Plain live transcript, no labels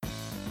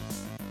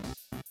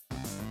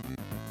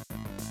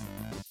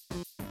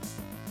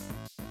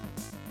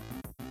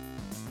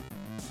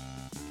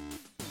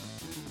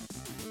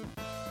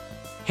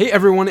Hey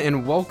everyone,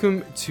 and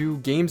welcome to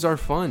Games Are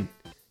Fun.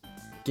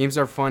 Games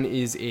Are Fun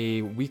is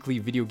a weekly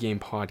video game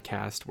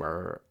podcast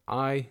where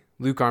I,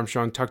 Luke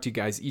Armstrong, talk to you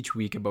guys each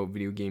week about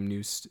video game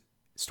news,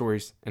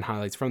 stories, and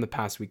highlights from the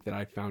past week that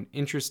I found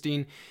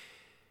interesting.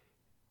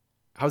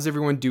 How's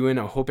everyone doing?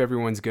 I hope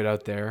everyone's good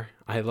out there.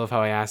 I love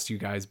how I asked you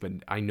guys, but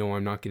I know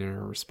I'm not getting a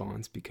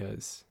response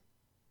because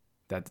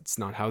that's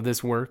not how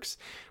this works.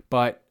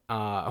 But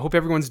I hope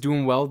everyone's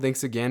doing well.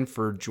 Thanks again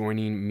for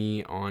joining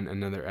me on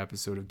another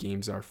episode of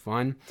Games Are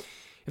Fun.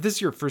 If this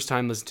is your first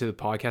time listening to the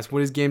podcast,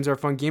 what is Games Are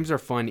Fun? Games Are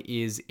Fun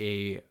is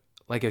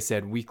like I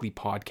said, weekly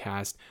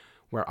podcast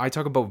where I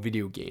talk about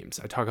video games.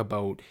 I talk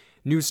about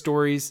news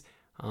stories.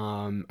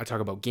 I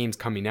talk about games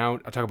coming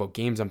out. I talk about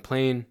games I'm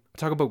playing. I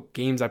talk about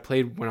games I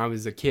played when I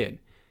was a kid.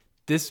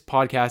 This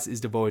podcast is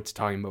devoted to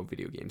talking about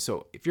video games.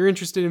 So if you're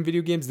interested in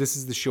video games, this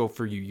is the show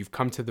for you. You've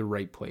come to the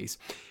right place.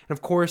 And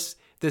of course,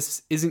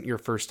 this isn't your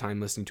first time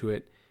listening to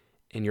it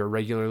and you're a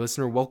regular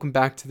listener, welcome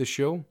back to the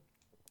show.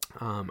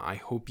 I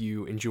hope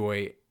you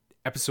enjoy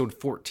episode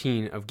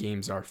 14 of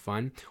Games Are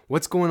Fun.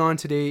 What's going on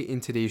today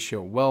in today's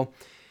show? Well,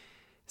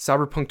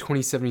 Cyberpunk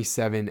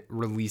 2077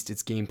 released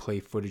its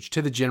gameplay footage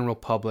to the general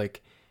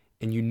public,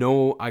 and you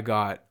know I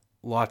got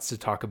lots to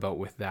talk about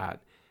with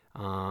that.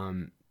 So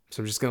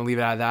I'm just going to leave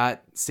it at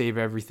that, save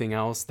everything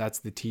else. That's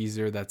the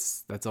teaser.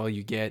 That's all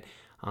you get.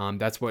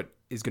 That's what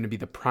is going to be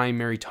the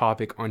primary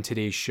topic on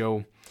today's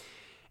show.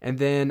 And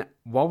then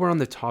while we're on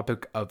the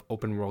topic of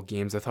open world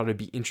games, I thought it'd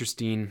be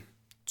interesting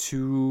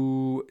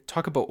to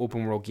talk about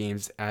open world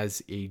games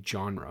as a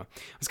genre.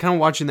 I was kind of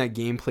watching that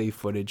gameplay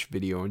footage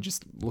video and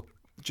just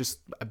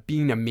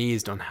being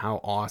amazed on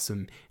how awesome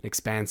and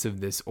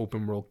expansive this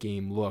open world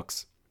game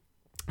looks.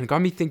 And it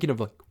got me thinking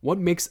of what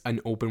makes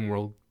an open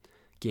world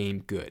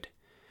game good?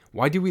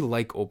 Why do we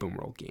like open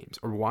world games?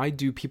 Or why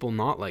do people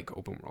not like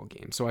open world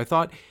games? So I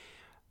thought,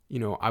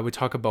 I would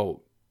talk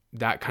about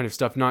that kind of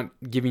stuff, not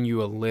giving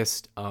you a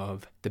list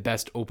of the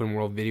best open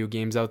world video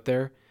games out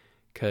there,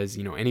 because,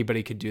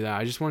 anybody could do that.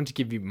 I just wanted to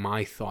give you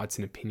my thoughts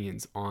and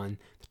opinions on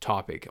the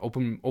topic.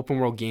 Open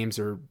world games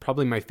are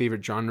probably my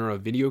favorite genre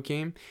of video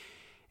game.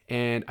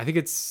 And I think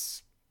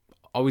it's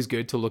always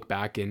good to look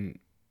back and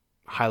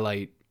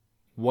highlight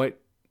why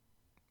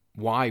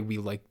we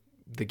like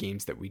the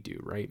games that we do,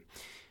 right?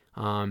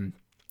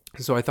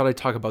 So I thought I'd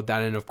talk about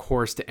that. And of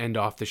course, to end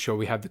off the show,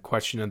 we have the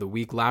question of the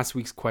week. Last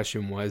week's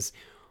question was,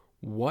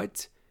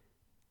 do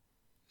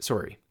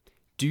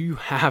you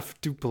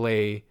have to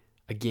play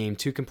a game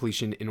to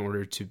completion in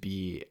order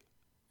to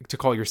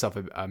call yourself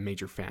a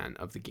major fan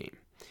of the game?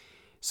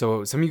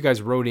 So some of you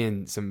guys wrote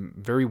in some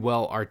very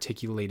well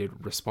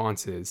articulated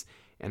responses,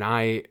 and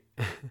I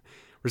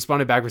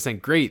responded back with saying,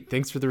 great,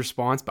 thanks for the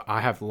response, but I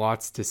have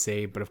lots to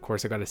say, but of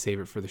course I got to save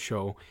it for the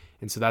show.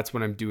 And so that's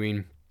what I'm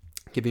doing,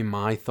 giving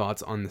my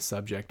thoughts on the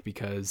subject,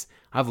 because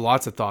I have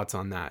lots of thoughts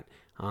on that.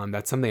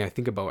 That's something I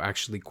think about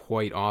actually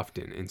quite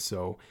often. And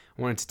so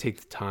I wanted to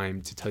take the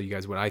time to tell you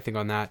guys what I think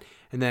on that.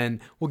 And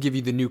then we'll give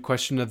you the new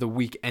question of the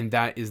week, and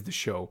that is the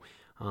show.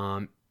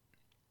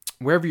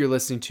 Wherever you're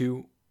listening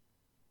to,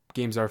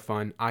 Games Are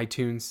Fun,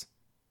 iTunes,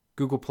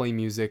 Google Play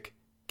Music,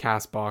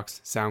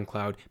 CastBox,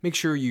 SoundCloud. Make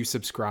sure you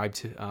subscribe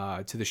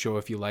to the show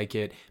if you like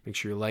it. Make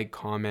sure you like,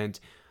 comment.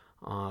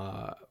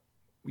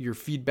 Your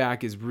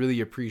feedback is really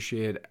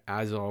appreciated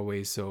as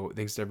always. So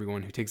thanks to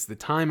everyone who takes the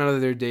time out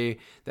of their day,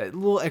 that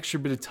little extra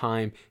bit of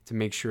time to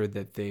make sure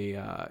that they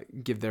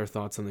give their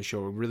thoughts on the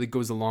show. It really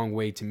goes a long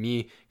way to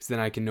me, because then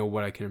I can know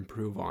what I can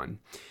improve on.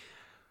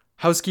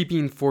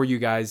 Housekeeping for you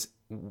guys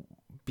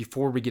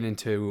before we get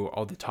into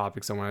all the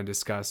topics I want to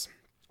discuss.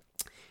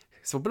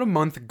 So about a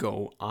month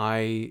ago,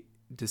 I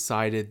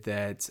decided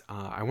that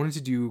I wanted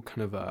to do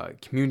kind of a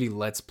community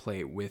let's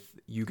play with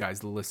you guys,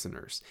 the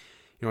listeners.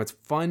 It's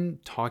fun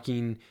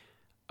talking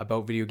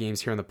about video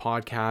games here on the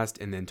podcast,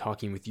 and then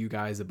talking with you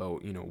guys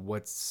about,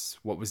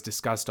 what was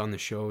discussed on the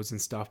shows and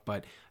stuff.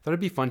 But I thought it'd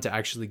be fun to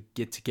actually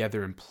get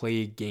together and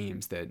play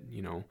games that,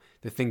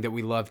 the thing that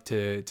we love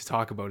to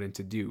talk about and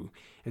to do.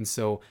 And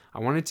so I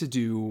wanted to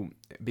do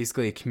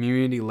basically a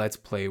community let's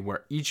play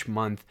where each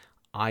month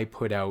I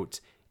put out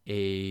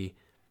a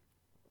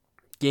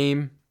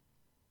game.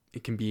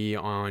 It can be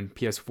on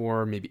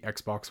PS4, maybe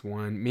Xbox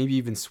One, maybe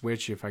even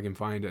Switch if I can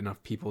find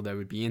enough people that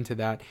would be into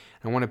that.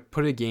 I want to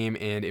put a game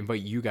and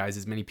invite you guys,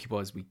 as many people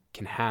as we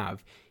can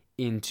have,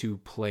 in to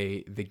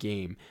play the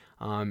game.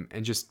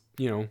 And just,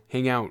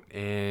 hang out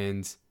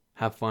and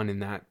have fun in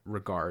that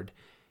regard.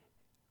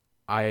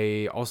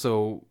 I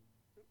also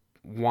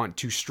want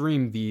to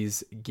stream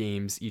these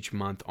games each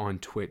month on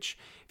Twitch.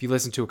 If you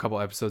listened to a couple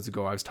episodes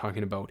ago, I was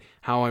talking about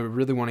how I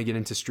really want to get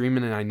into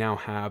streaming, and I now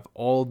have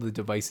all the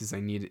devices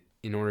I need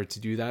in order to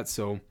do that.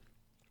 So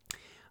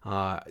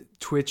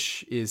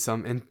Twitch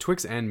and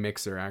Twix and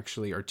Mixer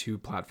actually are two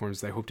platforms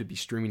that I hope to be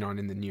streaming on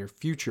in the near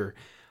future.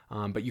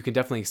 But you can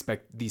definitely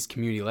expect these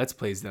community let's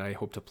plays that I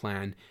hope to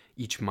plan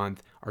each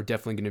month are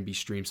definitely going to be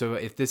streamed. So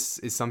if this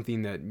is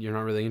something that you're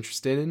not really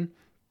interested in,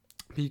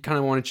 but you kind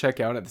of want to check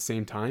out at the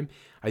same time,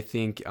 I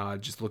think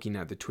just looking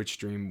at the Twitch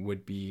stream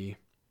would be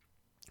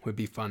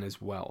fun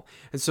as well.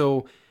 And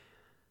so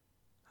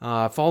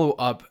Follow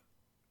up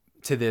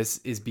to this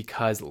is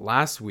because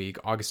last week,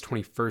 August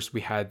 21st,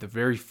 we had the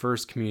very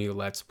first community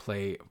Let's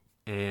Play,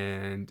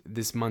 and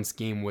this month's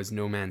game was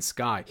No Man's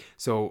Sky.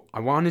 So I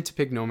wanted to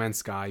pick No Man's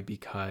Sky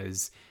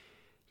because,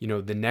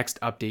 the next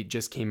update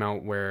just came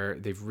out where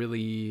they've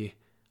really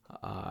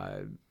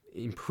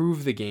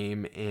improved the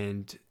game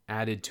and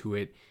added to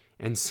it.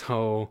 And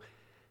so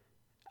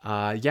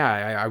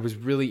I was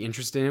really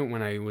interested in it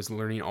when I was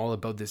learning all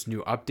about this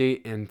new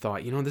update and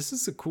thought, this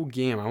is a cool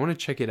game. I want to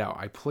check it out.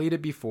 I played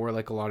it before,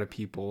 like a lot of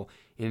people,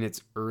 in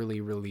its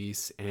early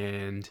release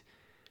and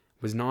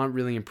was not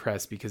really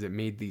impressed because it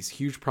made these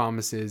huge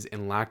promises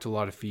and lacked a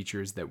lot of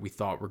features that we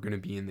thought were going to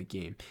be in the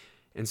game.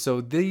 And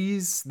so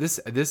this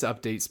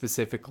update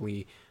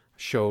specifically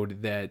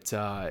showed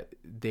that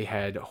they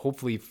had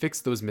hopefully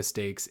fixed those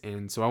mistakes.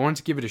 And so I wanted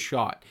to give it a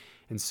shot.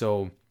 And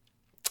so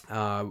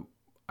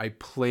I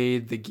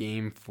played the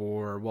game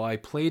I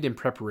played in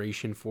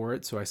preparation for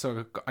it. So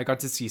I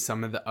got to see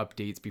some of the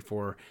updates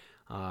before,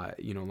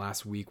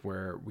 last week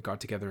where we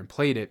got together and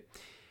played it.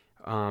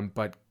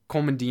 But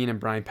Coleman Dean and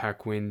Brian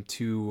Paquin,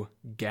 two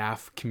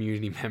GAF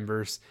community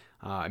members,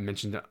 I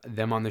mentioned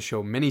them on the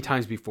show many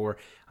times before,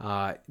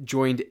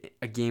 joined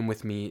a game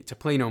with me to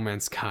play No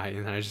Man's Sky.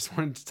 And I just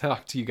wanted to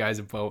talk to you guys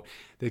about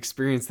the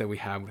experience that we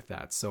have with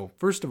that. So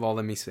first of all,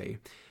 let me say,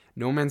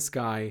 No Man's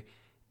Sky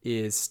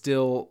is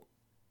still,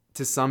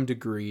 to some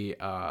degree,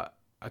 a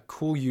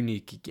cool,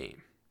 unique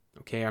game.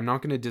 Okay, I'm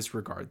not going to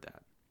disregard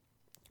that.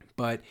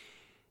 But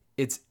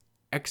its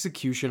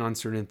execution on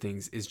certain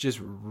things is just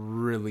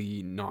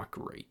really not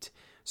great.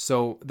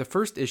 So the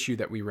first issue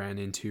that we ran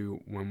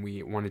into when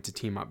we wanted to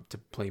team up to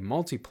play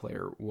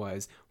multiplayer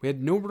was we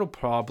had no real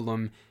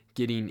problem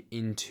getting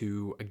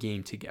into a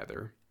game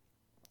together.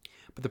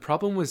 But the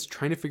problem was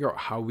trying to figure out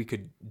how we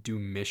could do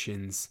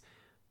missions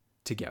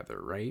together,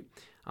 right?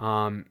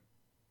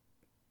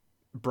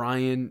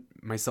 Brian,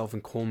 myself,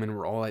 and Coleman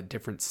were all at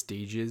different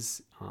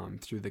stages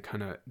through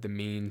the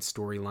main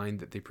storyline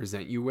that they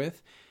present you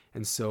with.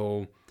 And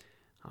so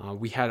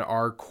we had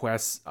our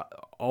quests,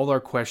 all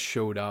our quests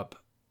showed up,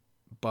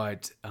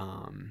 but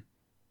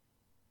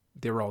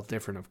they were all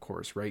different, of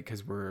course, right?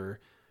 Because we're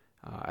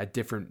at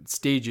different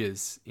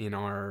stages in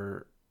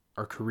our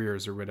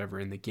careers or whatever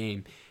in the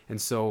game.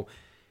 And so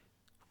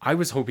I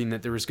was hoping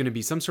that there was going to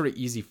be some sort of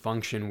easy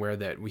function where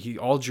that we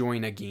all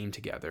join a game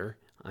together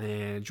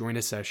and join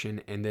a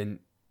session and then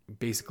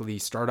basically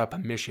start up a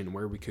mission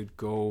where we could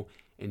go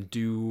and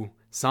do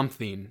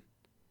something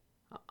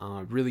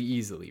really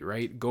easily,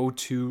 right? Go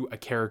to a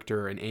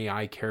character, an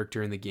AI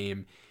character in the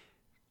game,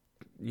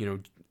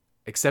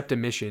 accept a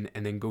mission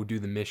and then go do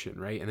the mission,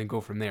 right? And then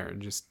go from there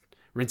and just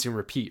rinse and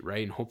repeat,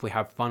 right? And hopefully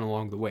have fun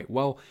along the way.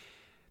 Well,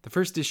 the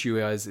first issue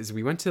is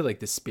we went to like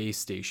the space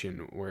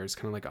station where it's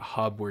kind of like a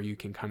hub where you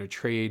can kind of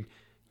trade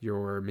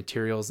your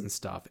materials and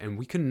stuff. And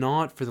we could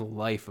not for the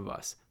life of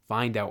us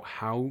find out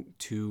how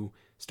to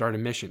start a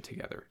mission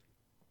together.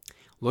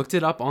 Looked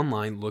it up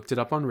online, looked it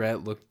up on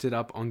Reddit, looked it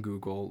up on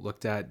Google,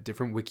 looked at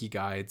different wiki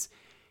guides,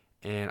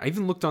 and I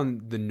even looked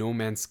on the No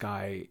Man's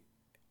Sky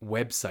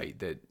website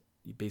that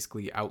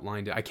basically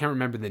outlined it. I can't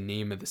remember the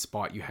name of the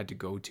spot you had to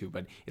go to,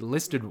 but it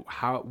listed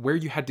where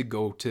you had to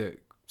go to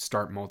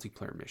start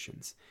multiplayer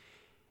missions.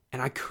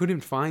 And I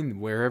couldn't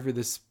find wherever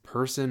this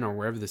person or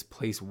wherever this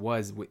place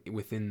was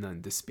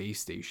within the space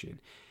station.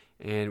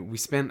 And we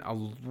spent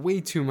way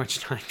too much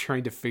time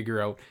trying to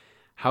figure out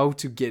how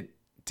to get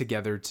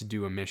together to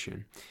do a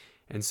mission.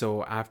 And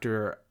so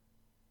after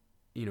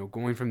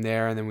going from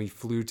there, and then we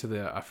flew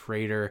to a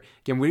freighter.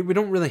 Again, we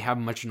don't really have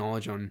much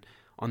knowledge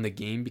on the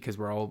game because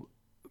we're all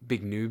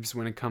big noobs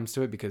when it comes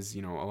to it, because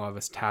a lot of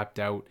us tapped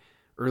out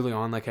early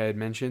on, like I had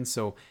mentioned.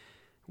 So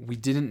we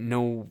didn't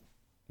know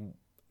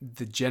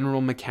the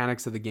general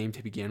mechanics of the game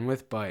to begin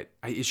with, but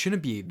it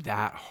shouldn't be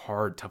that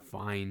hard to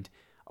find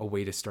a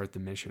way to start the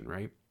mission,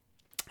 right?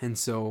 And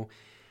so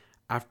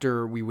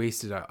after we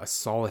wasted a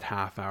solid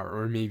half hour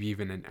or maybe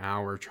even an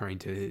hour trying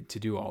to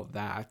do all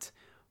that,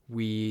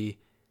 we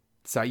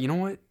decided, you know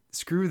what?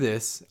 Screw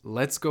this.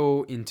 Let's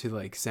go into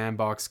like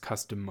sandbox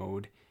custom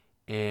mode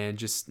and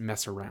just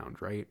mess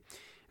around, right?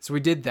 So we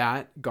did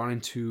that, got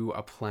into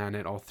a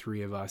planet, all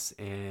three of us,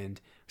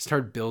 and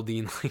started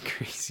building like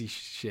crazy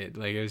shit.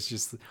 Like it was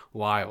just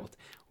wild.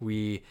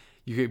 You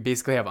could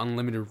basically have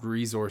unlimited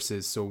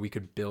resources, so we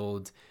could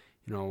build,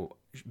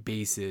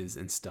 bases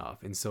and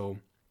stuff. And so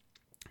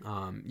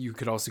you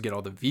could also get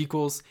all the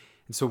vehicles.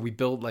 And so we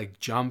built like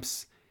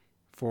jumps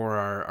for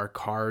our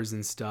cars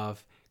and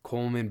stuff.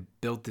 Coleman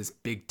built this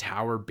big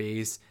tower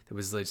base that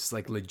was just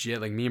like legit.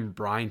 Like me and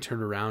Brian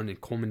turned around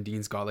and Coleman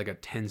Dean's got like a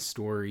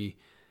 10-story.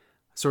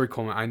 Sorry,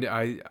 Coleman.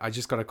 I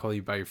just got to call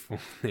you by your full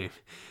name.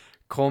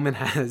 Coleman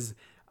has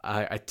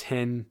a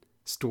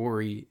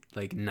 10-story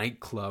like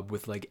nightclub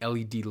with like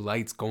LED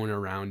lights going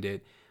around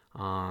it.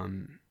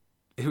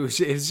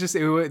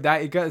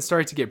 It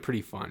started to get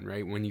pretty fun,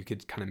 right? When you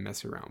could kind of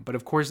mess around. But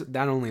of course,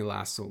 that only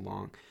lasts so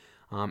long.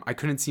 I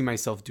couldn't see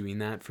myself doing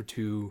that for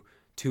too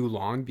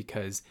long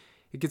because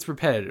it gets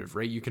repetitive,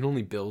 right? You can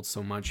only build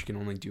so much. You can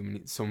only do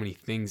so many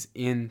things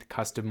in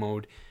custom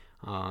mode.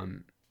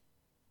 it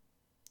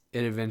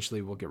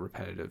eventually will get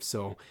repetitive.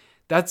 So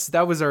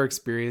that was our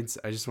experience.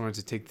 I just wanted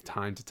to take the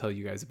time to tell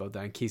you guys about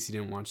that in case you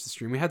didn't watch the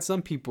stream. We had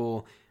some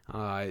people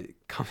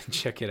come and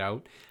check it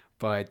out,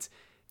 but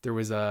there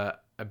was a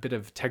bit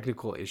of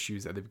technical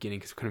issues at the beginning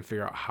because we couldn't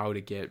figure out how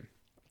to get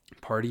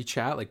party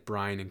chat, like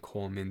Brian and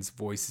Coleman's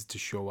voices, to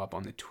show up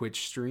on the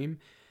Twitch stream.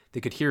 They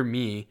could hear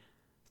me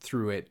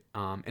through it,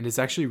 and it's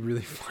actually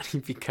really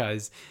funny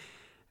because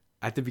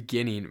at the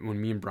beginning,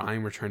 when me and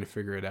Brian were trying to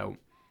figure it out,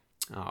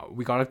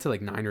 we got up to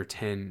like 9 or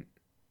 10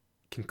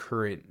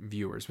 concurrent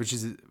viewers, which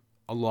is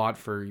a lot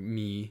for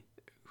me,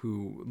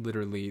 who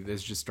literally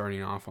is just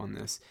starting off on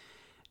this.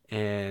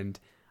 And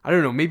I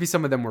don't know, maybe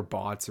some of them were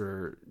bots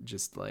or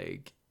just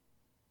like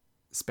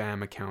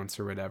spam accounts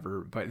or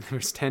whatever, but there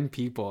was 10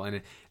 people,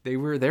 and they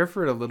were there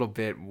for a little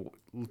bit,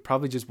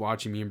 probably just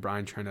watching me and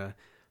Brian trying to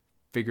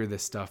figure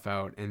this stuff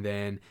out. And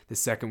then the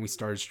second we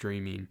started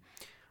streaming,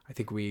 I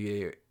think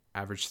we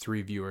averaged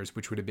 3 viewers,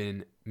 which would have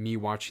been me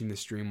watching the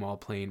stream while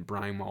playing,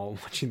 Brian while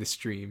watching the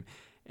stream,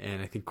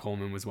 and I think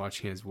Coleman was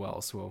watching as well.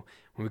 So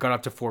when we got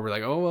up to 4, we're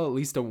like, oh, well, at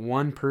least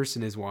one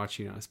person is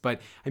watching us. But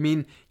I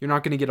mean, you're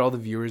not going to get all the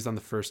viewers on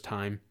the first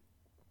time.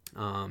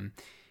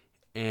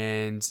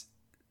 And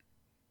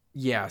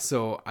yeah,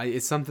 so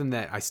it's something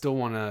that I still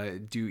want to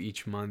do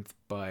each month,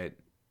 but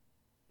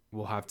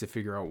we'll have to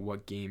figure out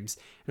what games.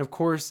 And of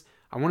course,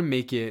 I want to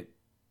make it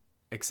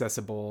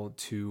accessible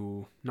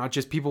to not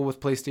just people with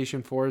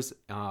PlayStation 4s.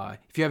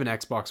 If you have an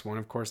Xbox One,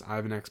 of course, I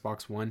have an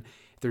Xbox One.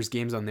 If there's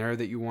games on there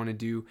that you want to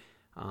do,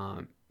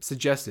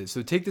 suggest it.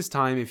 So take this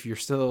time, if you're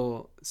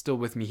still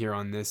with me here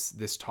on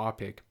this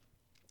topic,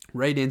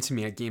 write into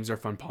me at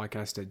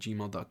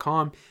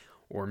gamesarefunpodcast@gmail.com,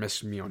 or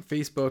message me on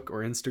Facebook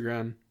or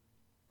Instagram,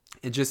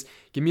 and just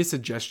give me a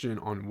suggestion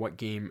on what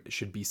game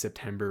should be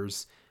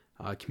September's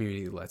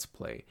community Let's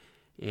Play.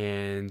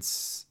 And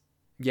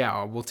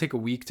yeah, we'll take a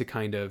week to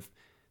kind of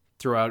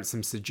throw out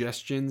some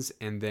suggestions,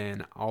 and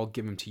then I'll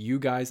give them to you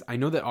guys. I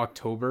know that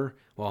October,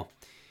 well,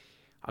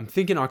 I'm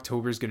thinking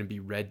October is going to be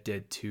Red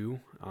Dead 2,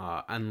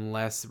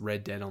 unless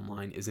Red Dead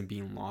Online isn't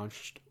being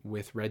launched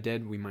with Red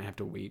Dead. We might have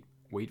to wait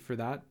for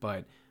that,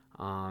 but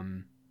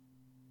I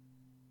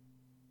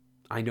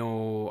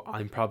know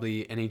I'm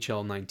probably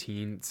NHL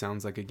 19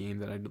 sounds like a game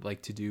that I'd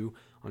like to do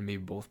on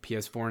maybe both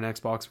PS4 and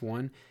Xbox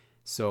One.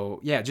 So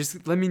yeah,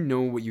 just let me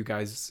know what you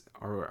guys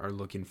are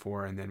looking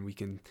for, and then we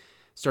can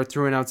start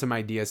throwing out some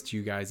ideas to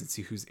you guys and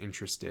see who's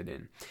interested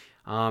in.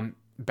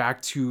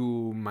 Back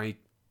to my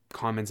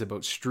comments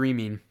about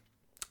streaming.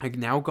 I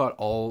now got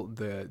all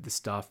the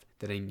stuff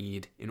that I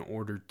need in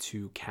order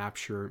to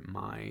capture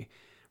my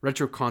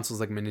retro consoles,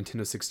 like my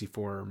Nintendo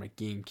 64 or my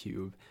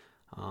GameCube.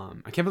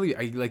 I can't believe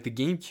the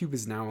GameCube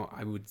is now,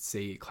 I would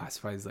say,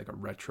 classified as like a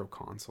retro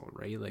console,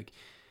 right? Like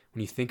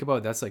when you think about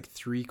it, that's like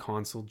 3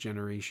 console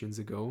generations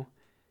ago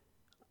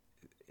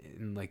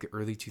in like the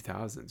early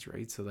 2000s,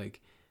 right? So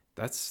like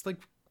that's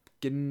like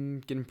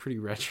getting pretty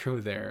retro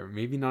there.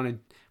 Maybe not when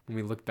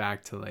we look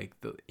back to like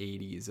the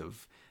 80s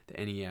of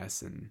the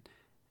NES and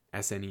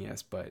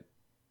SNES, but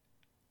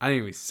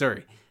anyways,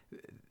 sorry.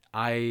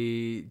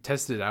 I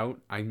tested it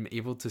out. I'm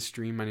able to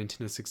stream my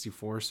Nintendo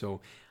 64,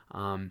 so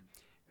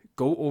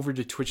go over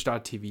to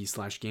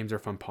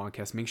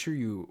twitch.tv/gamesarefunpodcast. Make sure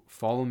you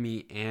follow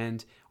me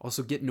and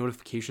also get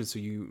notifications so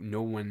you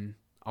know when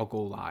I'll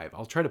go live.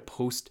 I'll try to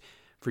post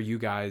for you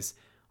guys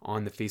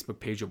on the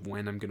Facebook page of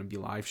when I'm going to be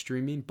live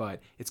streaming,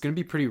 but it's going to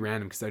be pretty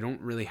random because I don't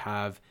really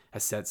have a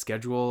set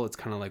schedule. It's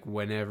kind of like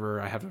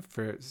whenever I have a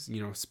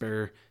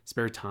spare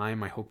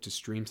time, I hope to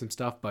stream some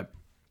stuff. But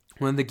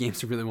one of the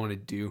games I really want to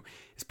do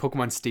is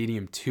Pokemon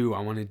Stadium 2.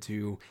 I want to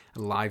do a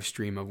live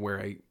stream of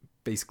where I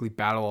basically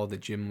battle all the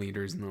gym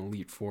leaders in the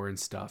Elite Four and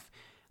stuff.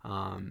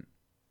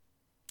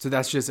 So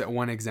that's just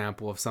one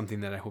example of something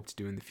that I hope to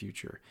do in the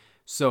future.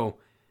 So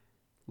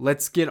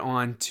let's get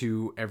on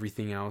to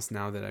everything else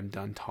now that I'm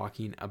done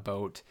talking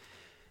about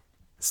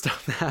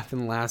stuff that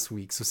happened last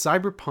week. So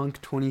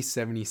Cyberpunk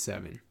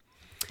 2077.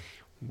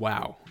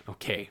 Wow.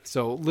 Okay.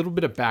 So a little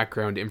bit of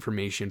background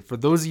information for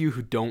those of you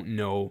who don't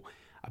know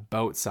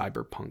about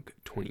Cyberpunk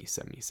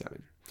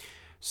 2077.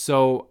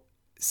 So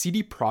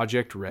CD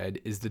Projekt Red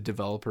is the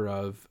developer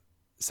of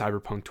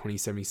Cyberpunk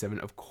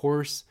 2077. Of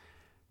course,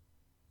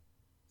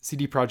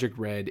 CD Projekt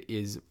Red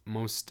is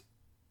most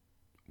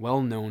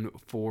well known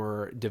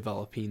for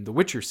developing the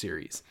Witcher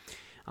series.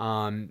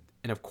 And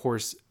of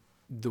course,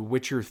 The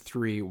Witcher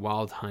 3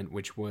 Wild Hunt,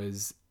 which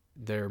was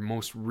their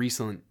most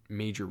recent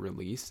major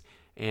release.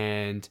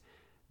 And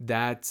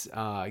that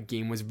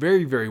game was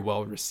very, very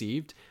well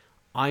received.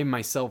 I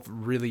myself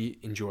really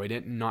enjoyed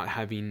it, not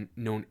having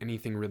known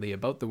anything really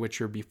about The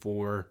Witcher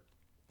before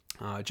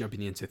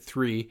jumping into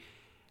 3.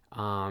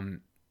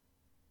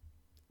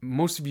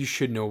 Most of you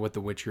should know what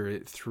The Witcher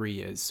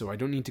 3 is, so I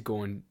don't need to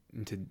go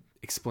into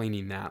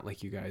explaining that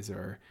like you guys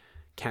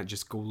can't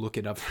just go look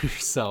it up for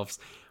yourselves.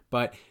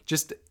 But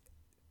just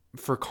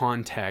for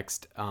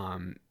context,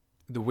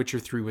 The Witcher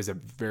 3 was a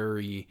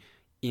very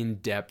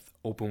in-depth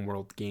open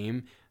world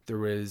game There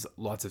was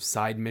lots of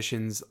side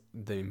missions.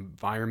 The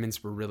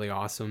environments were really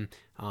awesome.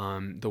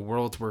 The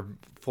worlds were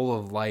full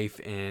of life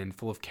and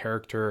full of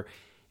character.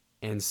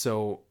 And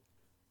so,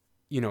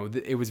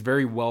 it was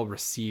very well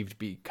received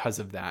because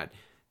of that.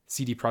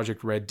 CD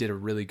Projekt Red did a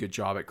really good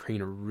job at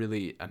creating a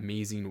really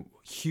amazing,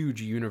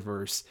 huge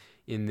universe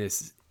in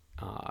this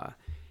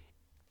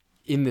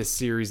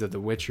series of The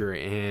Witcher.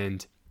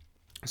 And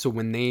so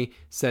when they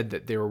said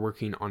that they were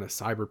working on a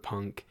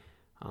cyberpunk,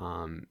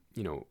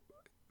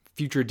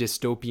 future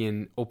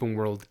dystopian open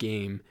world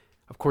game,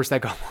 of course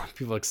that got a lot of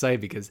people excited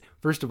because,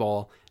 first of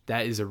all,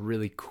 that is a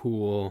really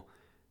cool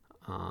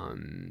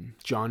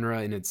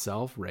genre in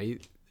itself,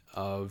 right?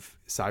 Of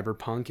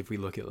cyberpunk. If we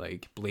look at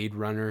like Blade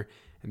Runner,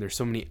 and there's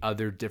so many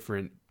other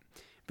different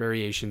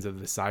variations of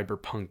the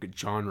cyberpunk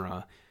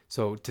genre.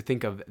 So to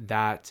think of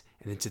that,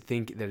 and then to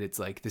think that it's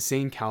like the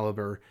same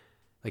caliber,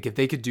 like if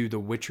they could do The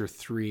Witcher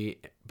 3,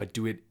 but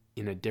do it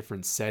in a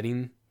different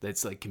setting,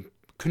 that's like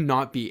could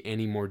not be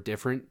any more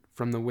different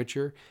from The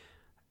Witcher.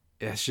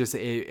 It's just,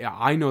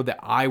 I know that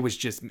I was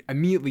just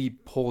immediately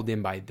pulled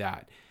in by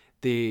that.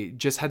 They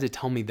just had to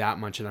tell me that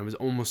much, and I was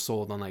almost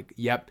sold on like,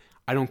 yep,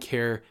 I don't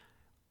care.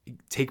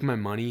 Take my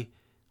money.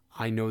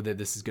 I know that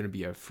this is going to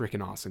be a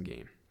freaking awesome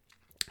game.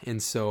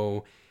 And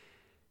so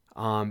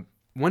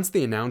once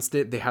they announced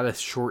it, they had a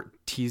short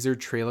teaser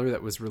trailer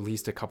that was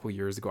released a couple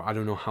years ago. I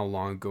don't know how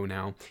long ago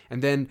now.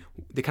 And then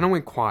they kind of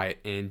went quiet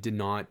and did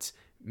not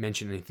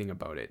mention anything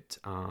about it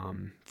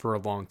for a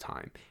long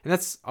time. And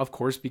that's, of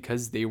course,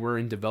 because they were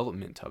in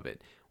development of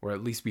it, or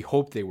at least we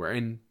hoped they were.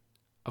 And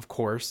of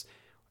course,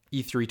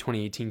 E3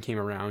 2018 came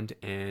around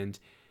and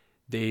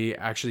they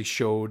actually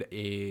showed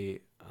a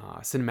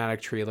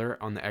cinematic trailer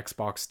on the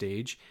Xbox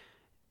stage,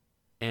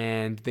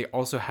 and they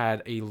also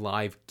had a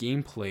live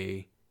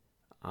gameplay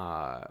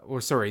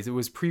it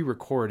was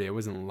pre-recorded. It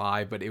wasn't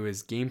live, but it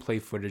was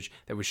gameplay footage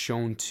that was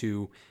shown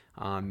to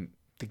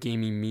the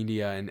gaming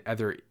media and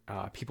other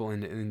people in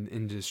the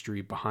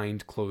industry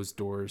behind closed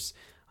doors.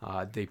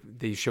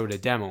 They showed a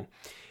demo,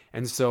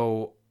 and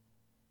so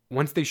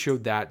once they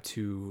showed that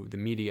to the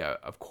media,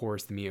 of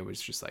course the media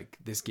was just like,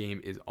 this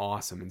game is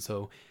awesome. And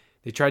so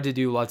they tried to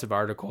do lots of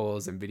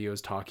articles and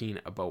videos talking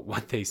about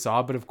what they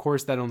saw, but of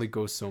course that only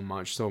goes so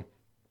much. So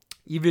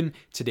even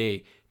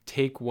today,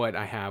 take what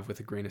I have with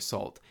a grain of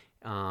salt.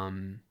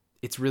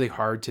 It's really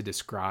hard to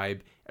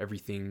describe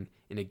everything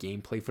in a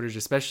gameplay footage,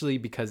 especially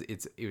because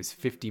it was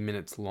 50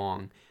 minutes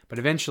long. But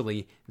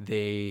eventually,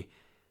 they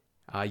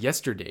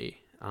yesterday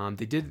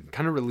they did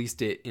kind of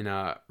released it in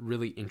a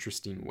really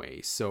interesting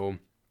way. So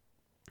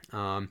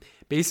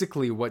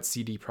basically, what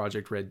CD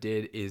Projekt Red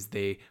did is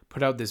they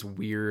put out this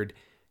weird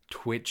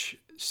Twitch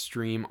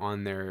stream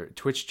on their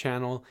Twitch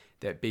channel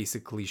that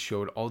basically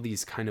showed all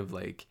these kind of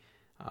like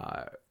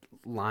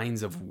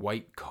lines of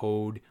white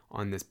code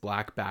on this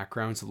black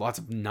background. So lots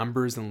of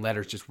numbers and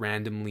letters just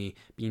randomly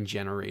being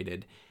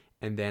generated.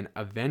 And then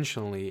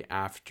eventually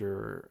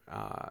after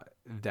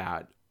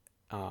that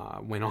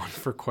went on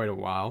for quite a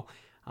while,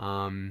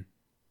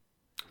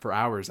 for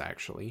hours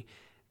actually,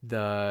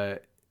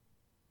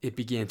 it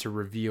began to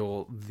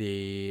reveal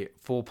the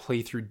full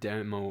playthrough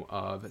demo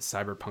of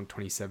Cyberpunk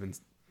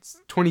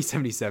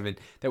 2077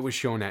 that was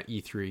shown at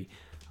E3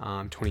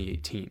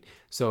 2018.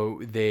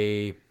 So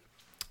they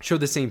showed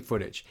the same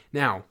footage.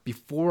 Now,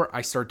 before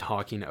I start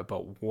talking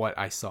about what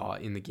I saw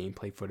in the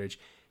gameplay footage,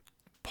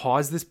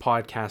 pause this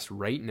podcast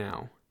right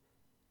now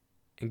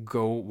and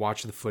go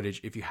watch the footage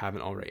if you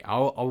haven't already.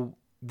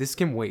 This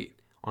can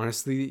wait.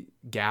 Honestly,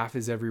 GAF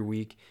is every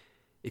week.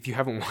 If you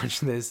haven't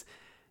watched this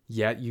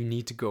yet, you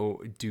need to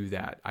go do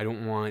that. I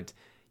don't want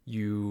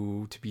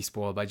you to be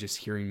spoiled by just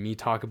hearing me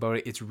talk about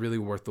it. It's really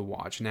worth the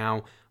watch.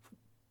 Now,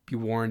 be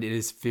warned, it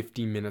is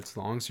 50 minutes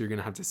long, so you're going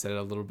to have to set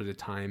a little bit of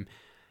time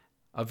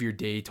of your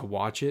day to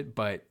watch it.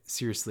 But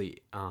seriously,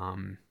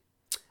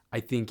 I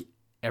think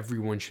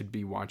everyone should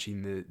be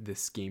watching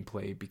this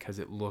gameplay because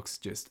it looks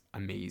just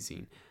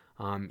amazing.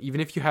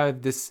 Even if you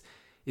have this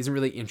isn't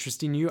really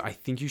interesting you, I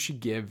think you should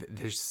give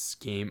this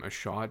game a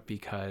shot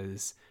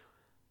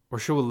or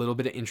show a little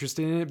bit of interest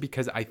in it,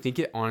 because I think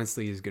it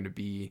honestly is going to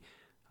be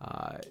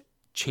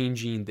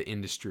changing the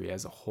industry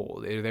as a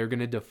whole. They're going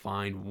to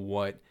define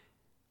what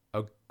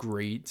a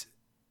great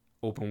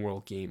open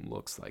world game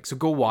looks like. So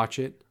go watch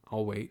it.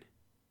 I'll wait.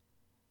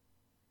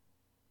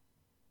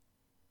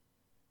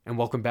 And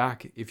welcome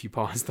back if you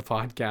paused the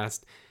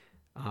podcast.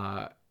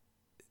 I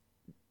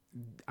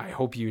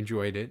hope you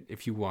enjoyed it.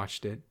 If you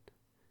watched it,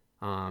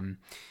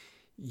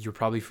 you're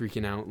probably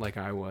freaking out like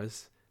I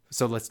was.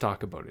 So let's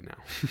talk about it now.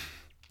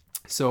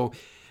 So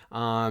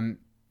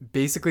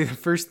basically the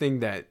first thing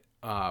that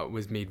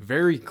was made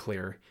very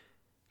clear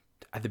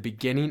at the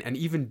beginning and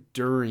even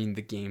during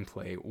the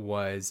gameplay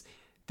was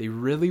they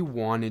really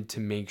wanted to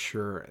make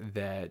sure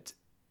that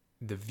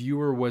the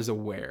viewer was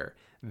aware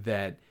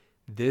that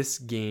this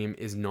game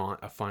is not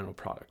a final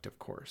product, of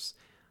course.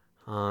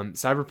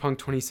 Cyberpunk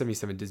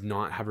 2077 does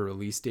not have a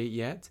release date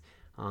yet.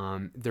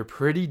 They're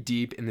pretty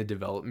deep in the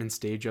development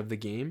stage of the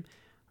game,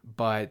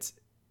 but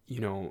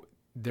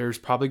there's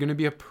probably going to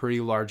be a pretty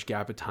large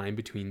gap of time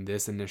between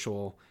this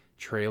initial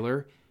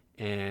trailer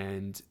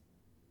and,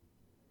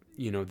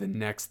 the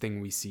next thing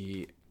we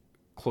see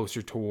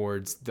closer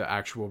towards the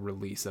actual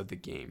release of the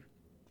game.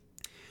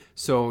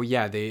 So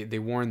yeah, they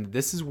warned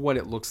this is what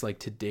it looks like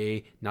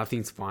today.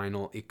 Nothing's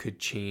final. It could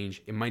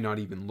change. It might not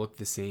even look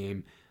the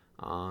same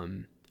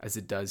as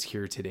it does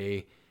here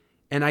today.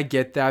 And I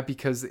get that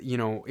because,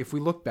 if we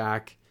look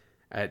back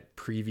at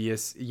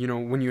previous,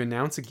 when you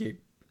announce a game,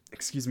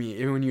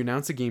 when you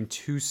announce a game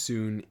too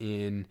soon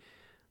in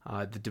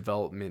the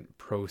development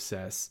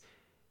process,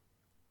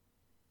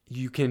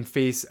 you can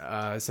face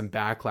some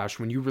backlash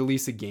when you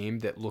release a game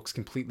that looks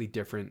completely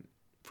different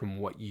from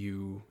what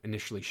you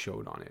initially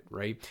showed on it,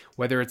 right?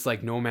 Whether it's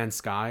like No Man's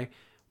Sky,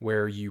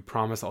 where you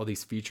promise all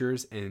these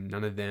features and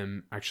none of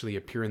them actually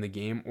appear in the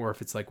game, or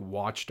if it's like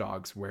Watch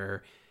Dogs,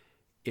 where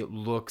it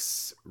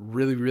looks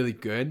really, really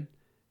good,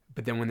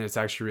 but then when it's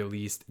actually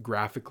released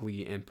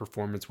graphically and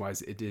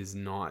performance-wise, it is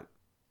not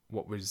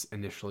what was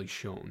initially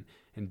shown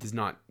and does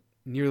not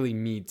nearly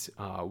meet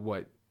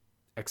what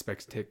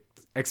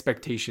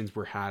expectations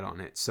were had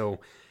on it. So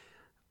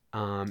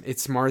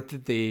it's smart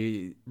that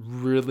they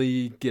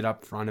really get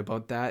upfront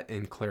about that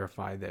and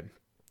clarify that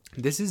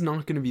this is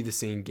not going to be the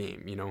same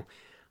game.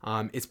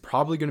 It's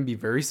probably going to be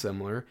very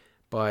similar,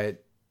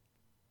 but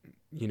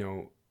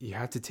you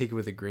have to take it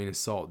with a grain of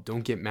salt.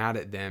 Don't get mad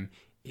at them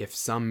if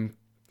some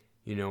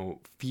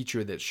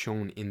feature that's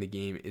shown in the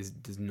game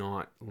does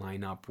not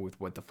line up with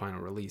what the final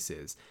release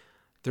is.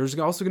 There's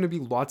also going to be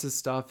lots of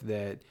stuff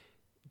that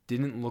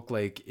didn't look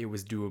like it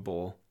was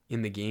doable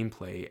in the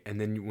gameplay,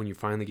 and then when you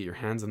finally get your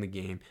hands on the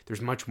game,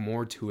 there's much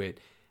more to it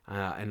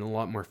and a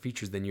lot more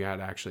features than you had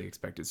actually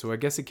expected. So I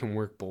guess it can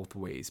work both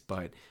ways,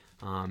 but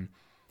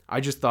I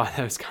just thought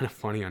that was kind of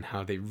funny on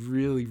how they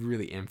really,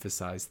 really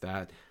emphasized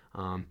that,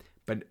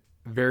 but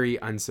very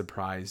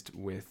unsurprised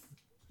with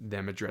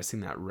them addressing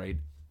that right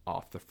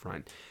off the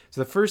front.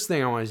 So the first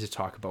thing I wanted to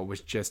talk about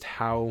was just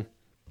how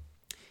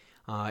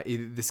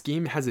this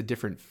game has a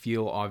different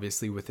feel,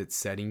 obviously, with its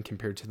setting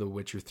compared to The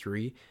Witcher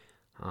 3.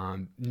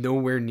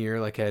 Nowhere near,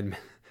 like I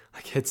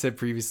had said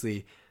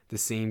previously, the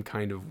same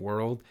kind of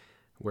world,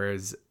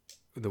 whereas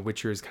The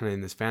Witcher is kind of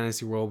in this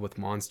fantasy world with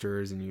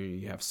monsters and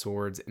you have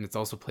swords, and it's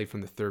also played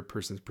from the third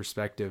person's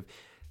perspective.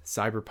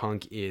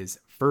 Cyberpunk is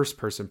first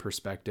person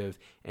perspective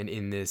and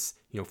in this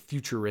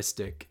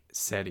futuristic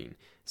setting,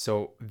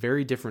 so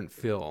very different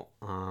feel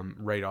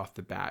right off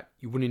the bat.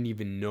 You wouldn't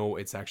even know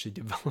it's actually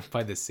developed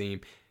by the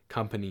same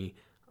company,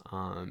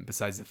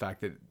 besides the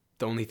fact that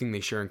the only thing they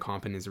share in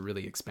common is a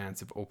really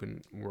expansive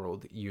open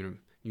world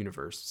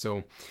universe.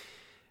 So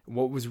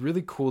what was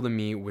really cool to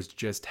me was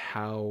just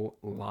how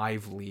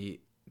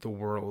lively the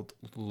world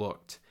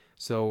looked.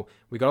 So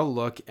we got a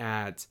look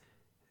at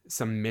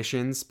some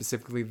missions.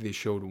 Specifically, they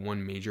showed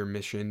one major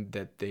mission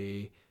that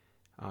they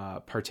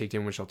partaked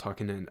in, which I'll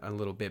talk in a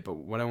little bit. But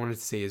what I wanted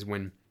to say is,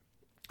 when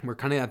we're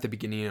kind of at the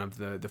beginning of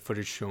the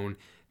footage shown,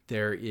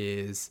 there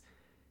is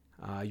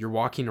you're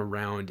walking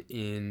around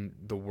in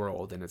the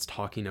world, and it's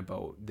talking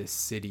about this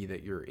city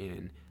that you're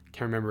in. I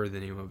can't remember the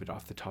name of it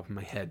off the top of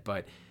my head,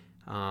 but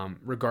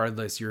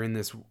regardless, you're in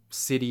this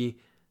city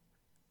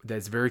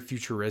that's very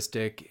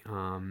futuristic.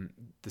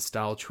 The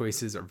style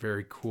choices are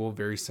very cool,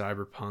 very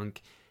cyberpunk,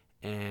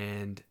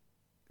 and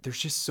there's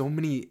just so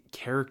many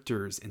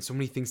characters and so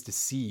many things to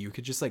see. You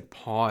could just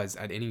pause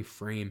at any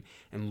frame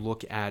and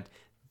look at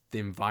the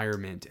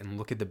environment and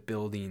look at the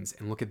buildings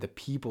and look at the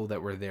people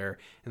that were there,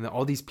 and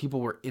all these people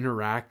were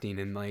interacting,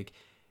 and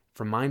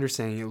from my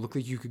understanding, it looked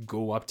like you could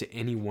go up to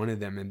any one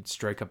of them and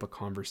strike up a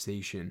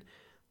conversation.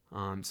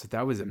 So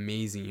that was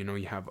amazing.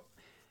 You have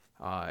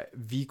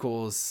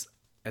vehicles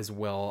as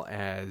well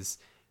as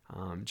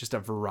just a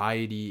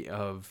variety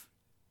of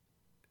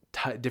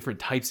different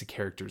types of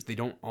characters. They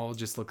don't all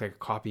just look like a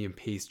copy and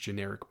paste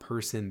generic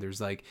person.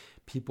 There's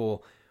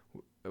people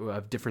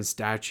of different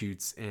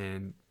statutes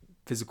and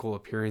physical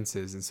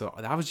appearances, and so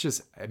that was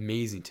just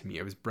amazing to me.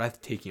 It was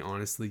breathtaking,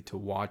 honestly, to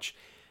watch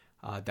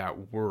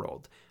that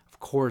world. Of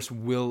course,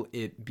 will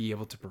it be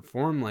able to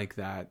perform like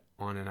that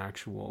on an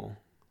actual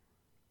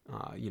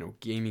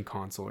gaming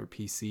console or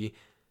PC?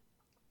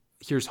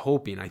 Here's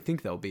hoping. I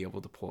think they'll be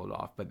able to pull it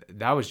off, but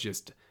that was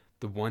just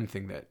the one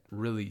thing that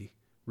really,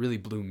 really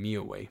blew me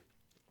away.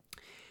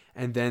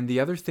 And then the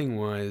other thing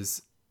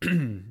was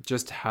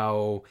just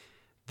how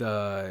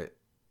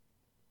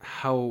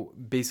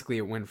basically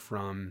it went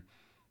from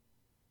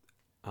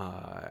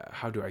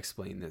how do I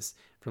explain this?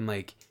 From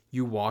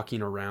you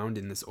walking around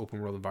in this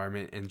open world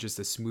environment and just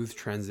a smooth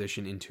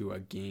transition into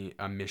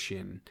a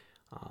mission,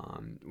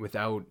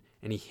 without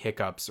any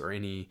hiccups or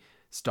any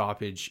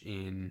stoppage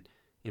in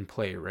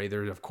play, right?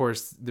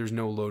 There's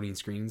no loading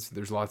screens.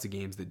 There's lots of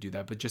games that do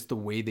that, but just the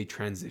way they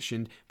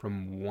transitioned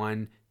from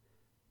one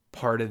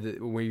part of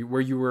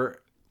where you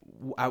were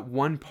at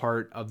one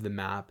part of the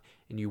map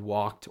and you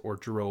walked or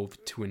drove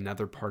to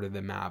another part of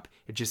the map,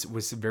 it just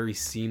was very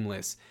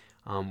seamless,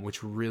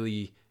 which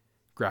really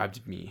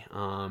grabbed me.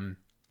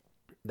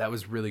 That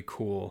was really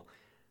cool.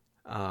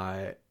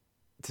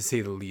 to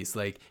say the least.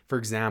 Like, for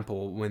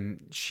example,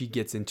 when she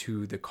gets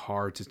into the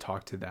car to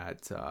talk to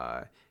that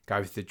guy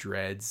with the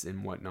dreads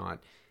and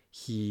whatnot,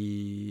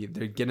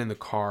 they get in the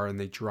car and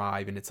they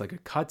drive, and it's like a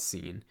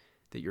cutscene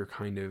that you're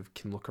kind of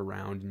can look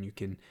around and you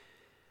can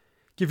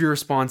give your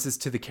responses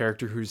to the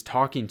character who's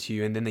talking to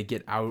you, and then they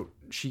get out.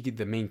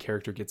 The main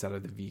character gets out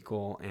of the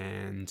vehicle,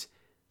 and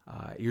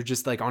you're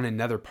just like on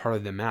another part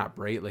of the map,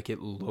 right? Like,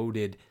 it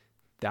loaded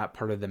that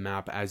part of the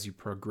map as you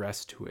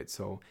progress to it.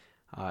 So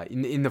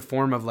in the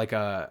form of like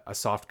a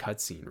soft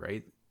cutscene,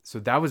 right? So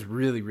that was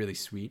really, really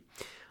sweet.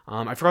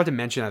 I forgot to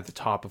mention at the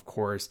top, of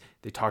course,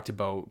 they talked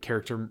about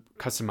character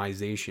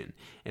customization.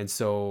 And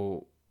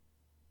so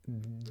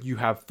you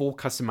have full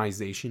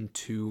customization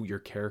to your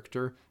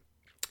character.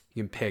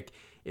 You can pick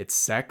its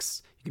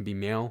sex. You can be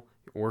male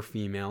or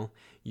female.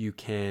 You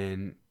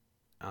can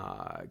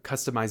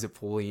customize it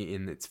fully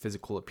in its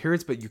physical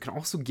appearance, but you can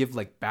also give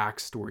like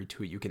backstory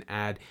to it. You can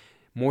add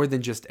more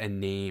than just a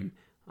name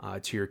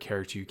to your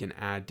character. You can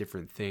add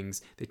different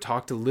things. They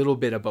talked a little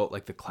bit about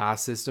like the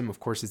class system. Of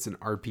course, it's an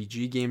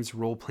RPG game, it's a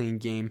role-playing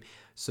game,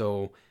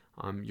 so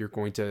you're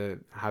going to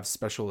have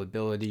special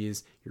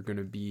abilities. You're going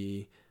to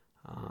be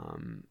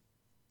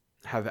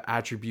have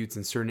attributes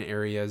in certain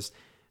areas.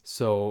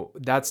 So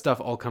that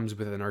stuff all comes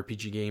with an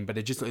RPG game, but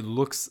it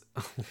looks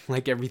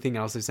like everything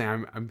else they're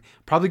saying. I'm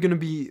probably going to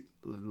be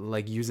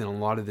like using a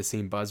lot of the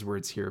same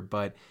buzzwords here,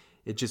 but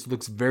it just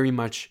looks very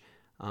much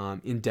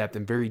in depth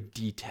and very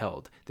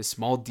detailed. The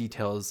small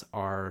details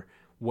are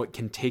what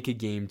can take a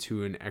game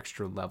to an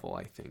extra level,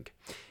 I think.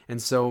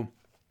 And so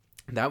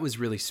that was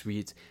really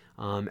sweet.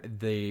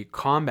 The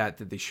combat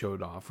that they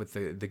showed off with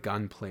the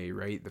gunplay,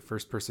 right? The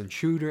first person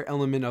shooter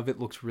element of it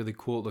looks really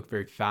cool. It looked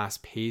very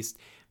fast paced,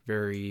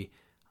 very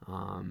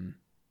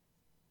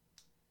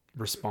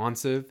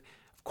responsive.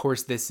 Of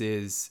course, this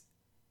is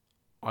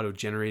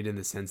auto-generated in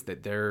the sense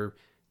that they're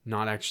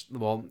not actually,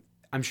 well,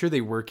 I'm sure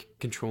they were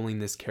controlling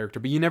this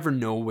character, but you never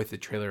know with the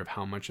trailer of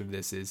how much of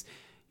this is,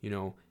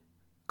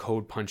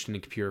 code punched in a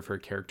computer for a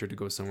character to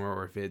go somewhere,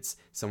 or if it's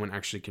someone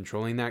actually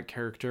controlling that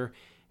character.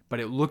 But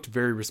it looked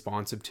very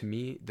responsive to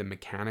me, the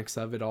mechanics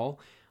of it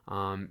all.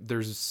 What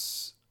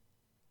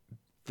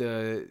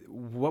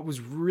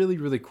was really,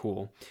 really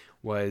cool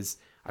was,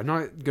 I'm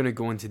not going to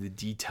go into the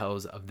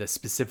details of the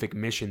specific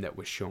mission that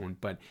was shown,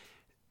 but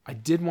I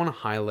did want to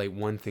highlight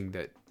one thing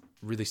that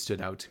really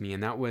stood out to me,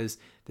 and that was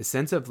the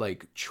sense of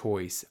like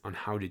choice on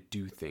how to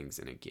do things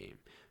in a game.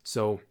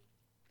 So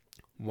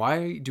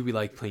why do we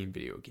like playing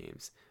video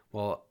games?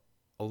 Well,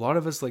 a lot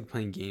of us like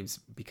playing games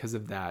because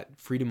of that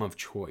freedom of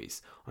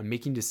choice on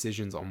making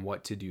decisions on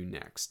what to do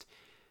next.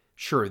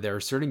 Sure, there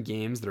are certain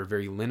games that are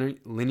very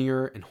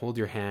linear and hold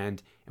your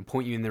hand and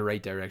point you in the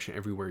right direction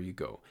everywhere you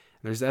go.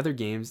 And there's other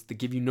games that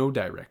give you no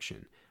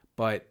direction,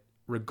 but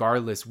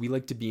regardless, we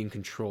like to be in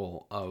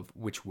control of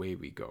which way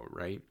we go,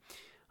 right?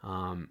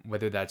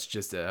 Whether that's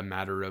just a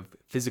matter of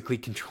physically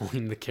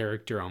controlling the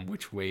character on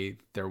which way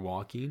they're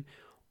walking,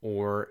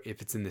 or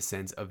if it's in the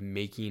sense of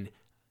making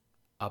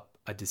up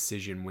a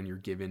decision when you're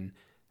given,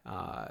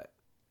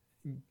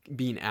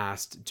 being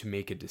asked to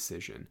make a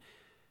decision.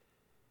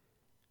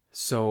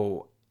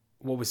 So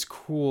what was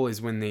cool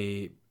is when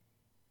they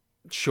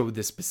showed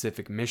this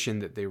specific mission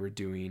that they were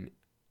doing,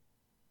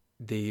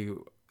 the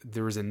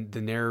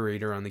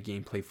narrator on the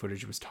gameplay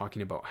footage was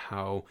talking about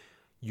how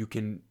you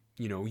can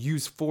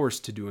use force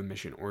to do a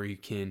mission, or you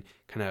can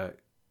kind of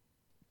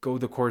go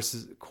the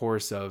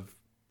course of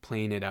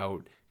playing it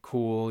out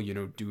cool,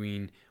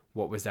 doing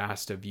what was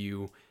asked of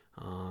you,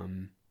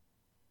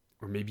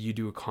 or maybe you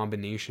do a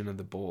combination of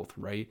the both,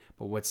 right?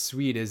 But what's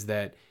sweet is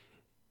that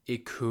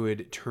it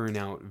could turn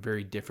out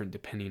very different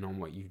depending on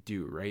what you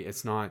do, right?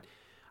 It's not,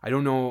 I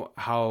don't know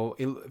how,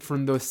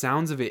 from the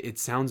sounds of it, it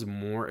sounds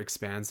more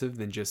expansive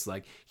than just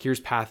like, here's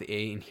path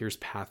A and here's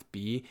path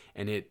B,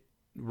 and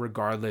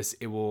regardless,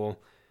 it will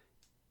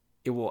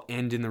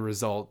end in the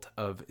result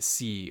of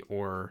C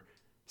or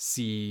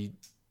C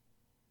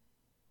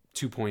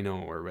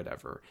 2.0 or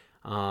whatever.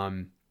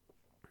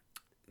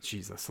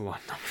 Geez, that's a lot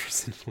of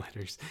numbers and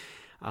letters.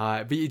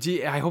 But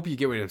I hope you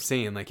get what I'm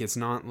saying. Like, it's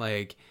not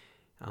like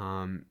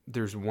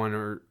there's one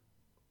or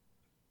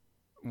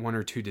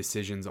two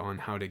decisions on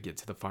how to get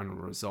to the final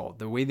result.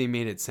 The way they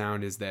made it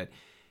sound is that,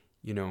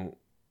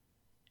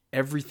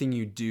 everything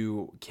you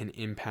do can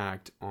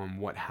impact on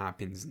what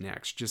happens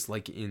next, just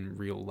like in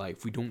real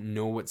life. We don't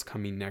know what's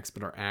coming next,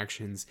 but our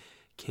actions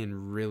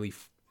can really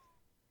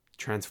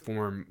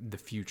transform the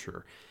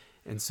future.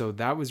 And so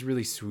that was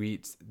really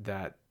sweet,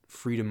 that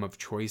freedom of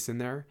choice in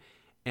there.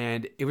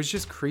 And it was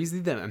just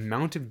crazy, the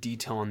amount of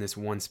detail on this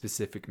one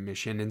specific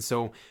mission. And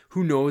so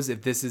who knows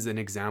if this is an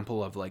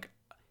example of like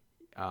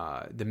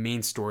the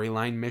main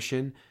storyline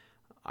mission.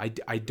 I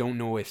don't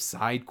know if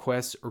side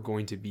quests are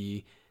going to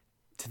be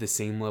to the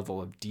same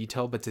level of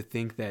detail, but to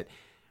think that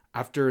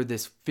after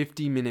this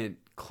 50-minute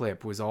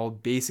clip was all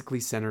basically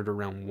centered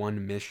around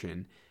one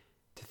mission,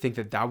 to think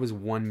that that was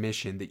one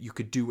mission that you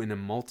could do in a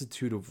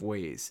multitude of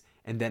ways,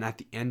 and then at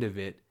the end of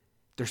it,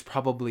 there's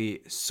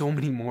probably so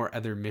many more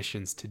other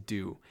missions to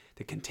do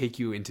that can take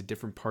you into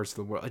different parts of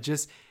the world.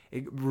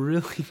 It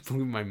really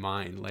blew my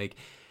mind. Like,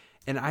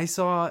 and I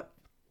saw,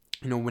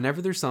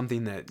 whenever there's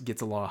something that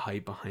gets a lot of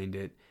hype behind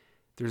it,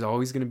 there's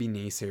always going to be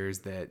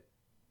naysayers that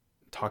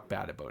talk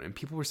bad about it. And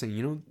people were saying,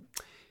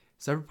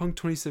 Cyberpunk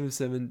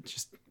 2077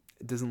 just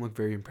it doesn't look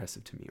very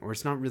impressive to me, or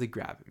it's not really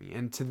grabbing me.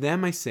 And to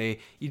them, I say,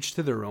 each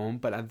to their own,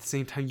 but at the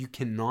same time, you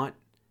cannot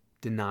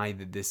deny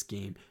that this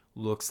game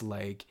looks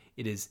like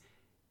it is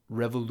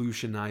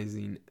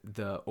revolutionizing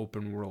the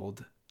open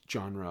world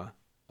genre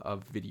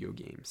of video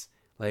games.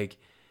 Like,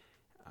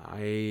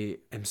 I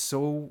am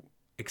so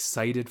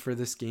excited for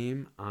this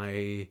game.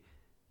 The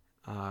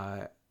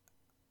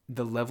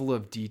level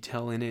of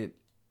detail in it,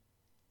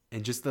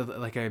 and just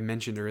like I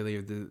mentioned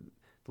earlier, the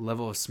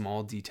level of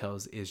small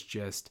details is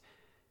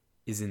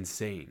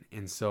insane.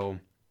 And so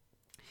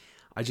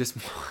I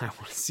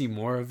want to see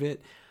more of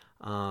it.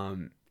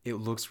 It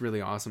looks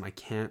really awesome. I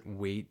can't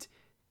wait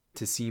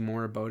to see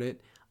more about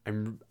it.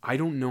 I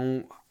don't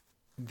know.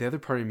 The other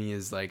part of me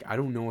is like, I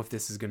don't know if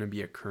this is going to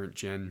be a current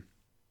gen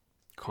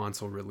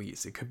console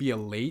release. It could be a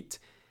late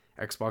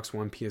Xbox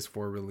One,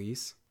 PS4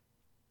 release,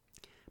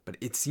 but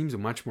it seems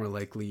much more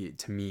likely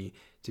to me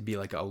to be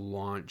like a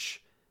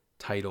launch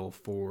title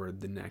for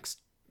the next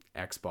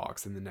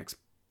Xbox and the next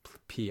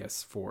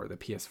PS4, the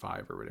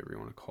PS5, or whatever you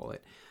want to call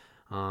it.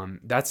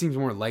 That seems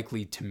more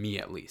likely to me,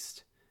 at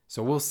least.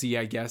 So we'll see,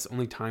 I guess.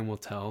 Only time will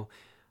tell.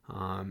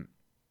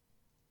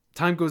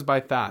 Time goes by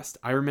fast.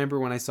 I remember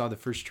when I saw the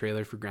first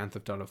trailer for Grand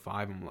Theft Auto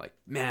 5, I'm like,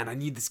 man, I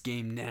need this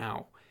game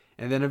now.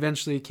 And then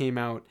eventually it came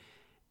out,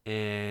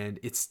 and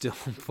it's still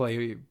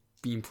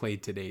being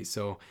played today.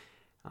 So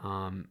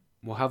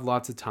we'll have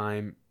lots of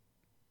time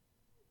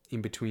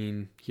in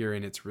between here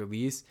and its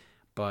release,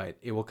 but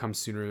it will come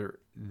sooner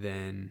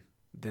than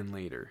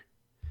later.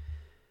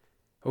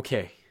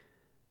 Okay.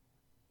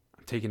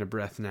 I'm taking a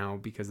breath now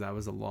because that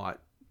was a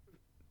lot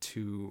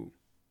to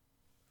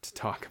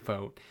talk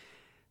about.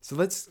 So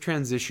let's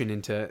transition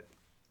into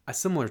a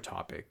similar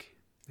topic.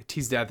 I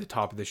teased at the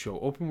top of the show,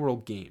 open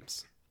world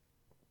games.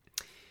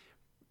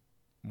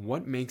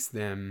 What makes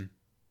them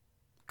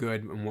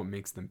good and what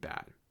makes them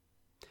bad?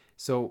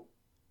 So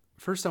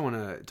first I want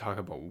to talk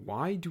about,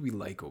 why do we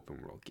like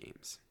open world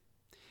games?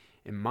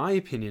 And my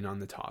opinion on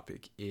the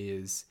topic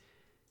is,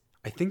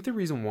 I think the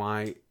reason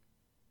why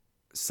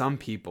some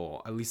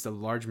people, at least a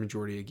large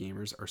majority of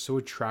gamers, are so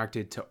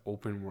attracted to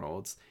open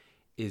worlds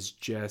is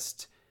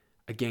just,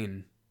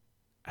 again,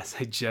 as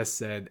I just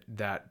said,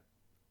 that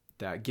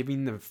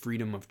giving the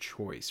freedom of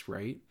choice,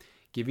 right?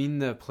 Giving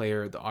the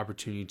player the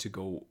opportunity to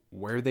go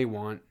where they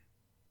want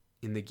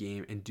in the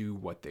game and do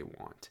what they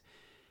want.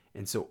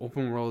 And so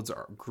open worlds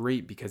are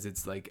great because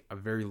it's like a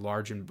very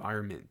large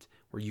environment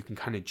where you can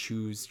kind of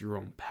choose your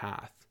own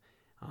path.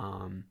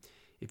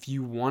 If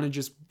you want to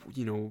just,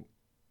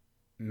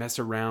 mess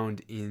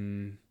around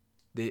in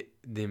the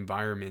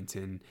environment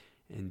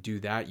and do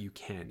that, you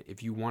can.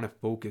 If you want to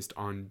focus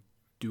on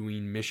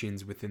doing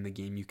missions within the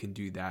game, you can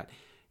do that.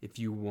 If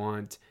you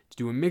want to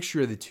do a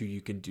mixture of the two,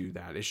 you can do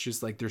that. It's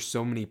just like there's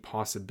so many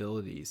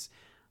possibilities.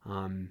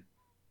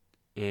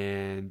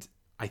 And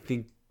I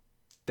think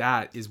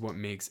that is what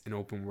makes an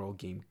open world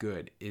game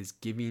good, is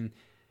giving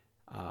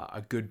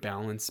a good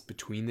balance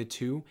between the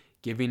two,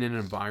 giving an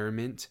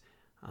environment,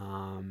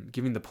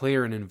 giving the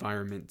player an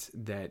environment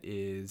that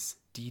is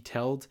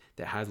detailed,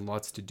 that has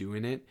lots to do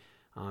in it,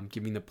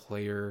 giving the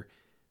player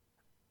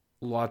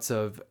lots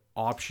of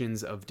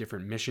options of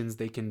different missions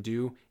they can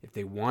do. If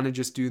they want to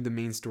just do the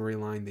main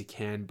storyline, they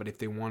can, but if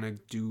they want to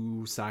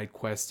do side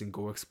quests and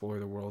go explore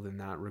the world in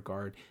that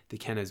regard, they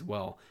can as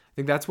well. I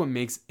think that's what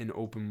makes an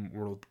open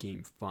world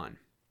game fun.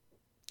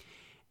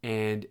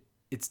 And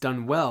it's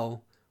done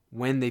well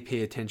when they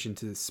pay attention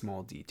to the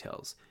small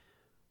details.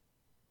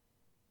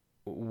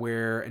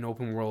 Where an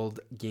open world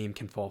game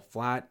can fall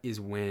flat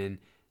is when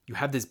you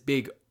have this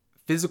big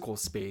physical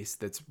space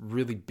that's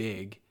really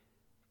big,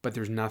 but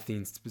there's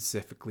nothing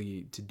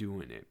specifically to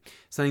do in it.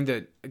 Something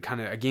that kind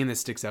of, a game that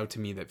sticks out to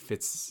me that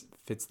fits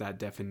that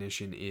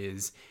definition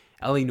is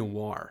L.A.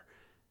 Noire.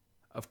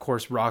 Of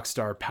course,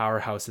 Rockstar,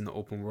 powerhouse in the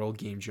open world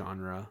game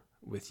genre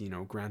with,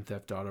 Grand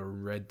Theft Auto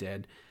and Red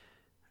Dead.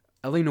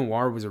 L.A.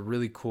 Noire was a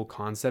really cool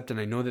concept, and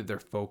I know that their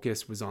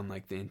focus was on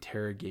like the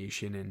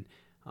interrogation and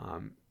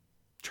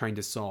trying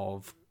to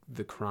solve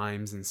the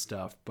crimes and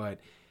stuff, but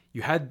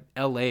you had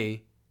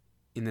L.A.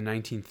 in the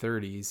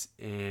 1930s,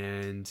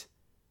 and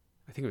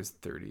I think it was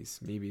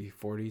 30s, maybe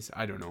 40s,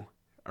 I don't know,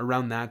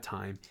 around that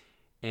time.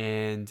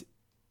 And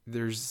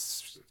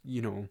there's,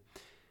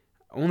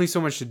 only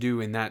so much to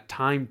do in that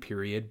time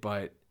period,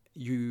 but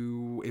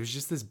it was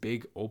just this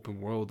big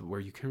open world where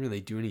you couldn't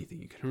really do anything.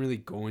 You couldn't really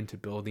go into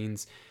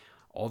buildings.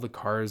 All the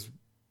cars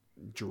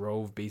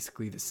drove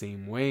basically the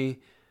same way.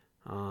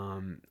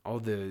 All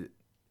the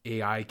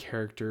AI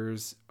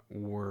characters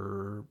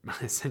were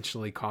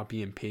essentially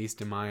copy and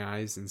paste in my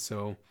eyes. And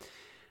so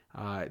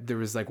there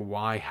was like,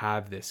 why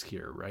have this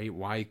here, right?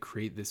 Why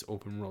create this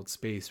open world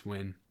space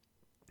when,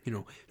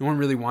 no one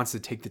really wants to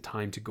take the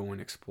time to go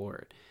and explore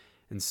it?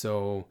 And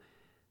so,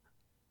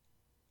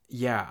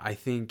 yeah, I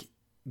think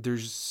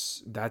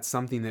that's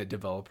something that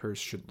developers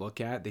should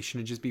look at. They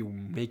shouldn't just be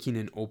making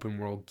an open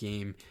world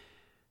game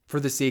for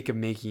the sake of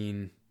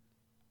making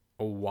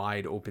a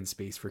wide open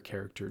space for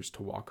characters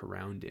to walk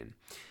around in.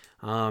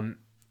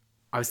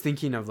 I was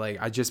thinking of, like,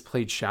 I just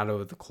played Shadow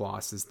of the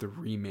Colossus, the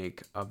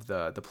remake of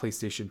the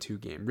PlayStation 2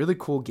 game. Really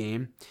cool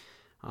game.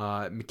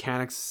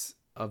 Mechanics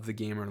of the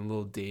game are a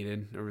little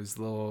dated.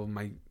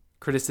 My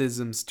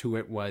criticisms to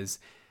it was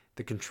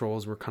the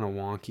controls were kind of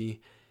wonky,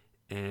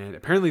 and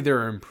apparently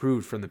they're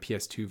improved from the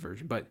PS2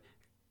 version, but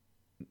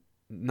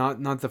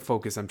not the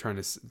focus I'm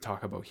trying to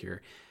talk about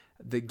here.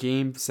 The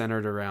game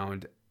centered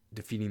around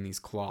defeating these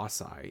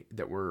colossi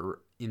that were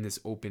in this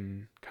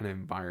open kind of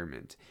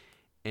environment.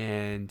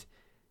 And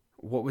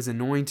what was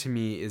annoying to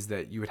me is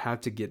that you would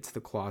have to get to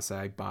the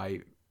colossi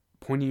by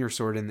pointing your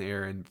sword in the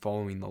air and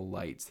following the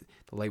lights.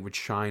 The light would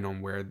shine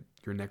on where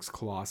your next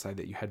colossi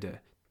that you had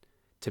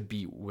to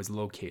beat was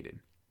located.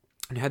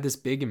 And it had this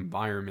big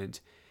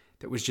environment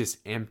that was just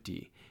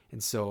empty.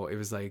 And so it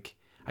was like,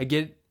 I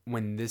get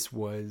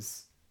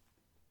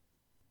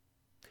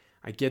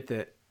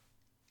that,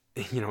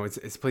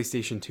 it's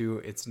PlayStation 2.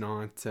 It's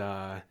not,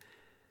 they're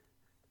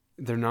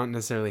not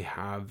necessarily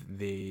have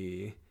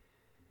the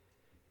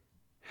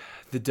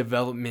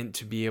development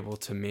to be able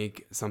to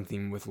make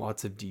something with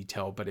lots of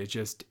detail, but it's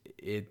just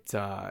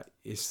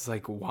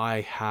like,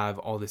 why have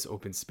all this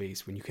open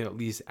space when you can at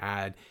least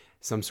add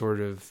some sort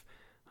of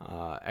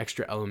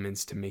extra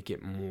elements to make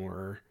it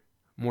more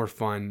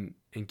fun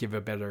and give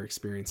a better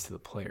experience to the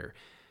player.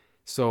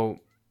 So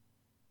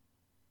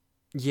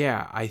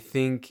yeah, I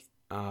think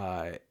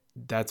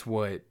that's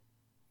what,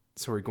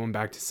 going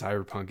back to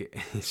Cyberpunk,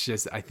 it's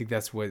just, I think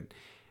that's what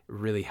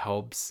really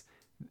helps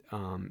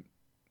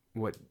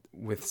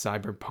with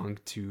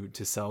Cyberpunk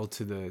to sell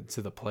to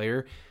the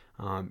player,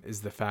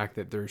 is the fact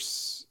that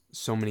there's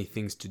so many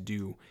things to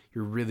do.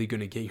 You're really going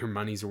to get your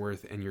money's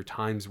worth and your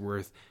time's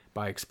worth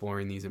by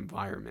exploring these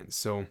environments.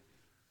 So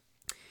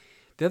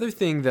the other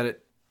thing that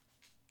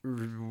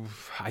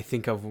I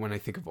think of when I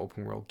think of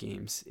open world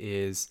games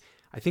is,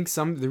 I think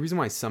the reason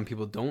why some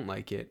people don't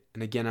like it,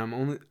 and again,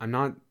 I'm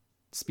not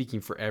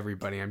speaking for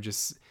everybody,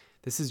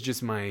 this is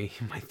just my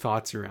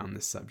thoughts around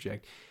this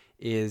subject,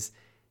 is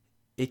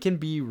it can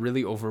be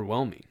really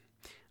overwhelming.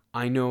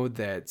 I know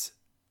that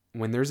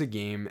when there's a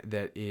game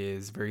that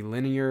is very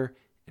linear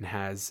and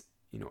has,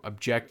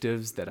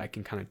 objectives that I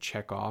can kind of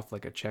check off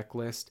like a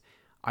checklist,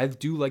 I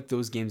do like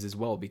those games as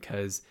well,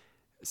 because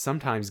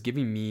sometimes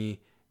giving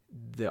me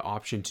the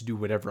option to do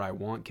whatever I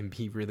want can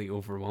be really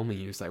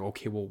overwhelming. It's like,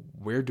 okay, well,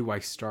 where do I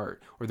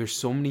start? Or there's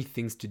so many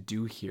things to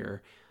do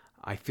here.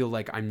 I feel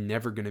like I'm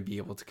never going to be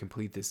able to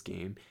complete this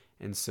game.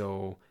 And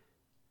so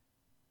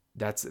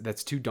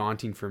that's too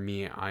daunting for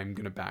me. I'm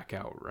going to back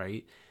out,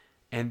 right?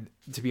 And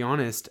to be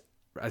honest,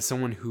 as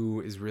someone who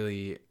is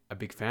really a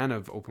big fan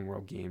of open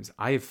world games,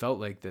 I have felt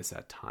like this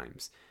at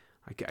times.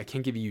 I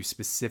can't give you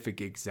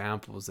specific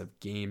examples of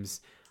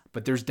games,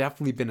 but there's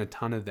definitely been a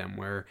ton of them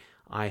where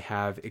I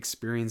have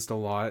experienced a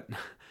lot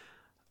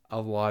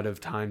of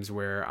times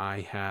where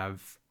I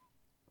have,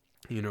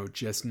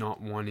 just not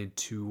wanted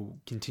to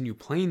continue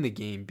playing the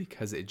game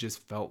because it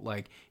just felt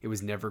like it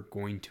was never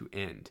going to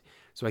end.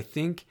 So I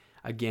think,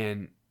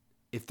 again,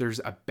 if there's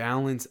a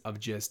balance of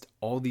just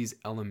all these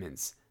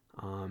elements,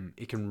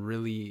 it can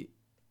really,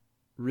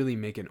 really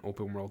make an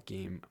open world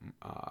game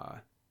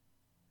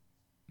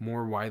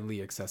more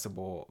widely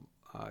accessible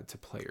to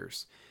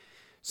players.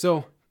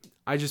 So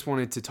I just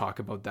wanted to talk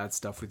about that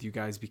stuff with you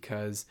guys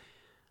because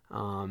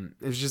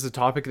it was just a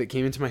topic that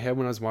came into my head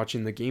when I was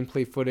watching the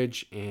gameplay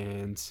footage.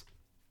 And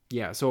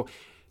yeah, so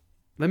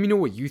let me know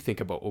what you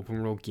think about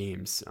open world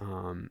games.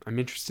 I'm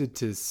interested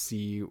to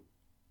see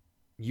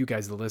you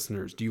guys, the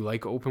listeners. Do you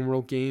like open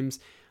world games?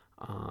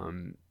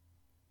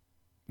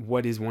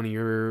 What is one of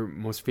your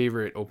most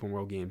favorite open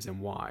world games and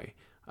why?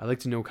 I'd like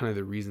to know kind of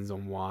the reasons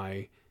on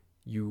why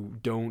you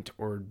don't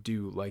or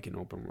do like an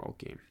open world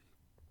game.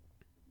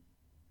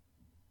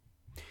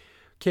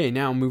 Okay,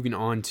 now moving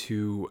on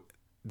to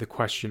the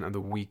question of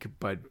the week.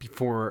 But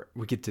before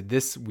we get to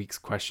this week's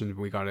question,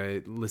 we got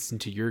to listen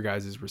to your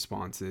guys'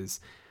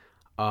 responses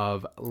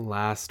of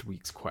last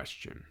week's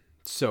question.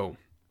 So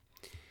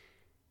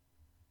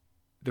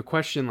the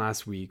question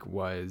last week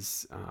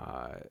was,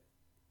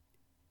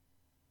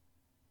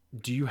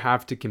 do you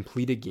have to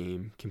complete a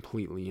game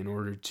completely in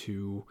order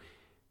to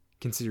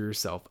consider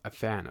yourself a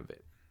fan of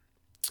it?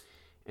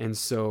 And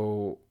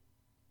so,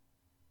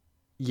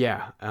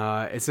 yeah,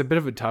 it's a bit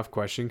of a tough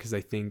question because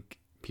I think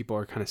people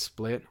are kind of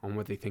split on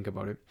what they think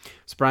about it.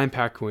 So Brian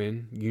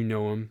Paquin, you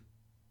know him,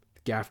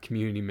 the GAF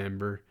community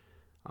member,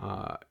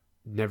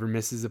 never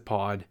misses a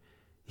pod.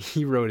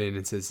 He wrote in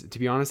and says, to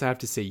be honest, I have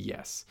to say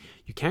yes.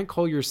 You can't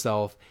call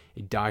yourself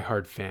a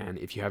diehard fan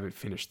if you haven't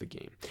finished the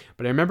game.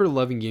 But I remember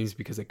loving games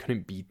because I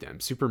couldn't beat them.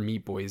 Super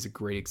Meat Boy is a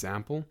great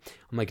example.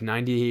 I'm like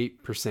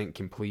 98%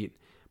 complete,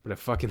 but I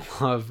fucking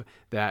love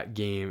that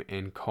game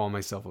and call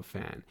myself a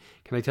fan.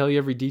 Can I tell you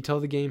every detail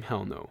of the game?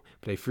 Hell no,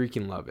 but I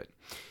freaking love it.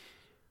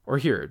 Or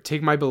here,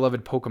 take my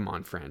beloved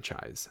Pokemon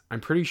franchise.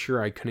 I'm pretty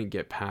sure I couldn't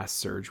get past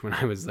Surge when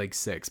I was like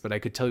 6, but I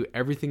could tell you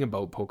everything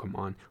about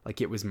Pokemon like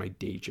it was my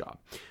day job.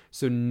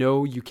 So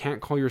no, you can't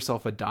call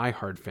yourself a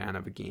diehard fan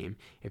of a game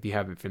if you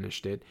haven't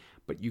finished it,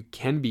 but you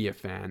can be a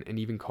fan and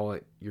even call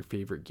it your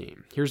favorite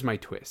game. Here's my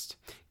twist.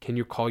 Can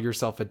you call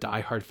yourself a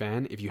diehard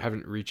fan if you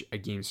haven't reached a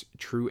game's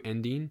true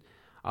ending?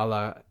 A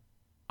la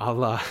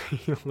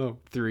Halo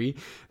 3?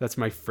 That's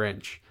my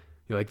French.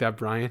 You like that,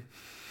 Brian?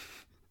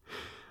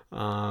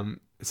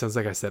 It sounds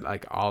like I said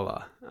like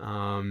Allah.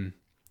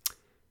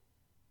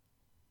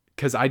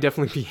 Because I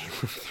definitely beat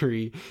Halo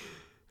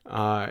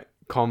 3,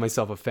 call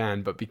myself a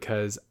fan, but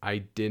because I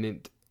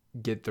didn't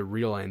get the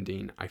real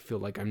ending, I feel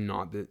like I'm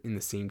not in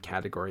the same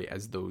category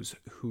as those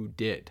who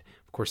did.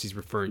 Of course, he's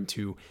referring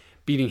to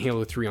beating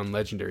Halo 3 on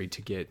Legendary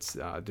to get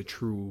the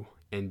true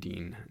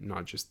ending,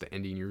 not just the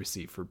ending you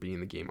receive for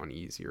beating the game on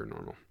easy or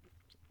normal.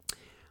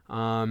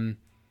 And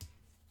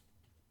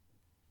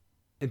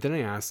then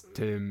I asked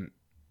him,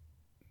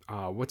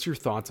 what's your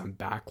thoughts on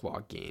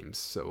backlog games?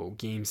 So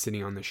games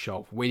sitting on the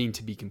shelf waiting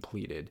to be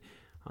completed.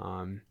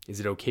 Is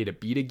it okay to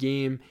beat a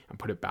game and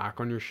put it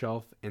back on your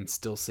shelf and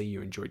still say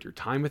you enjoyed your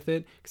time with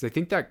it? Because I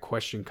think that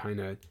question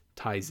kind of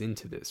ties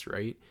into this,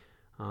 right?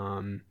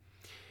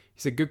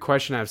 It's a good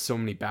question. I have so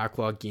many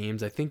backlog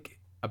games. I think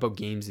about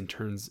games in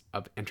terms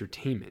of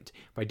entertainment.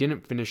 If I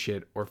didn't finish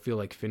it or feel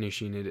like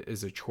finishing it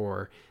is a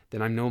chore,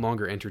 then I'm no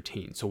longer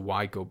entertained. So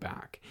why go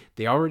back?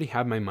 They already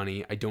have my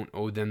money. I don't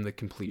owe them the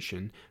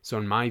completion. So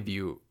in my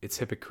view, it's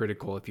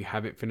hypocritical if you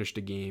haven't finished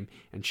a game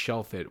and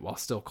shelf it while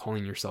still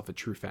calling yourself a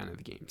true fan of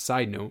the game.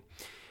 Side note,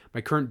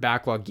 my current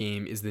backlog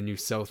game is the new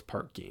South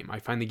Park game. I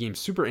find the game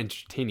super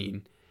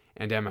entertaining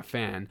and am a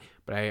fan,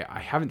 but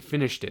I haven't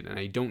finished it and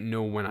I don't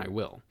know when I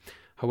will.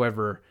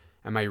 However,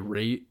 am I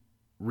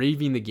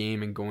raving the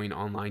game and going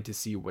online to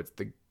see what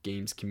the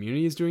game's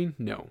community is doing?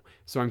 No.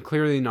 So I'm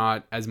clearly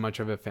not as much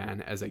of a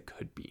fan as I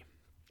could be.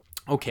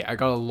 Okay, I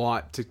got a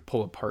lot to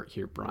pull apart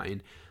here,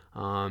 Brian.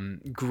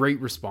 Great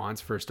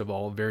response, first of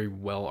all, very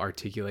well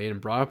articulated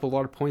and brought up a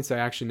lot of points I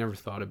actually never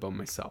thought about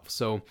myself.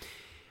 So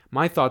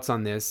my thoughts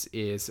on this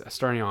is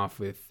starting off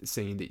with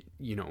saying that,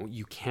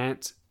 you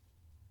can't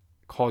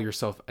call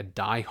yourself a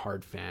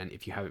diehard fan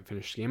if you haven't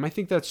finished the game. I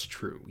think that's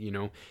true.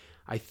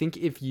 I think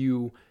if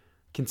you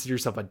consider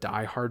yourself a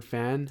diehard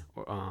fan,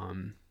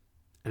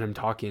 and I'm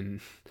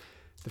talking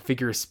the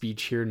figure of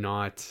speech here,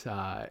 not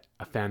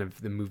a fan of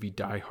the movie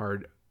Die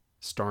Hard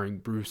starring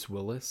Bruce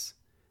Willis.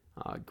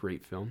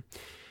 Great film.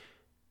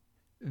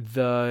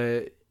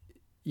 If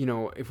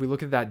we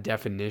look at that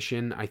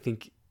definition, I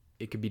think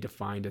it could be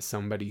defined as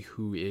somebody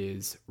who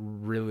is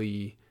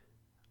really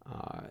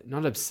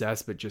not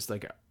obsessed, but just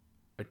like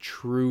a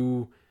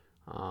true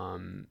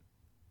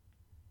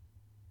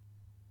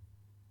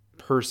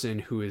person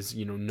who is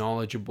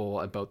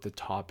knowledgeable about the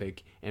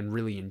topic and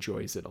really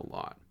enjoys it a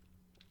lot.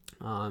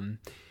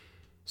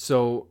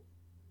 So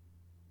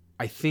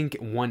I think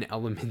one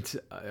element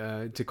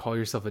to call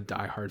yourself a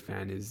diehard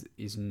fan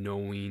is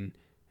knowing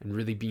and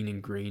really being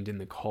ingrained in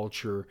the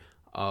culture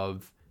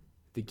of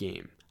the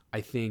game.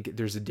 I think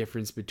there's a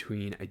difference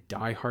between a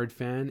diehard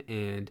fan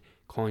and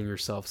calling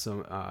yourself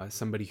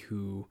somebody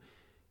who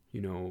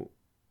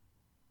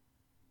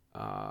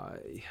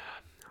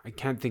I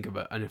can't think of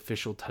an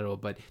official title,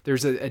 but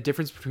there's a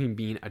difference between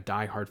being a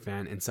diehard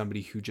fan and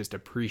somebody who just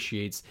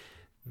appreciates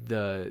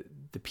the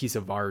piece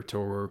of art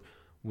or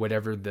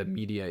whatever the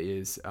media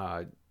is,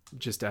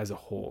 just as a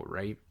whole,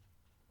 right?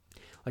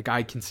 Like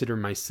I consider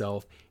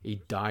myself a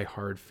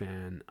diehard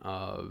fan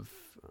of,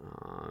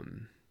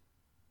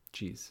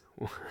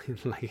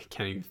 like I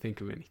can't even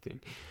think of anything.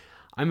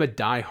 I'm a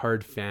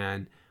diehard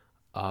fan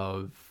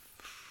of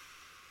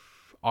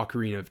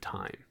Ocarina of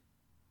Time,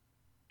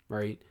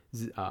 right?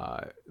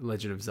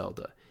 Legend of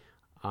Zelda.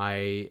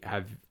 I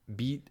have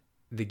beat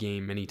the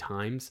game many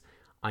times.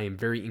 I am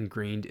very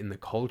ingrained in the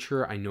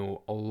culture. I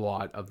know a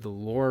lot of the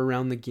lore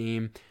around the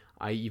game.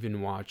 I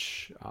even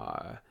watch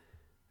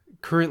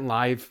current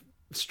live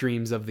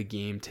streams of the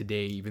game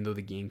today, even though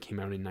the game came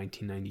out in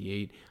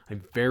 1998.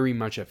 I'm very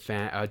much a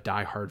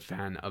diehard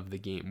fan of the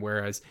game.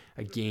 Whereas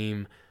a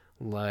game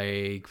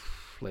like,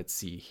 let's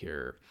see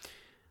here,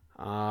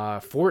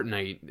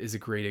 Fortnite is a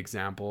great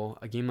example.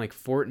 A game like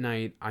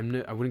Fortnite,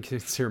 I wouldn't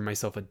consider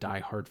myself a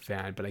diehard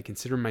fan, but I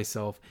consider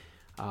myself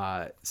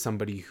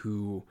somebody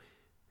who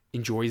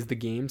enjoys the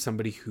game,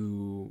 somebody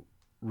who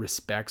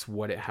respects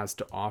what it has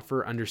to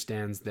offer,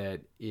 understands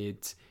that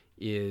it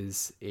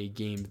is a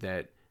game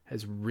that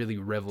has really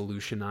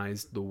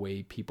revolutionized the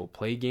way people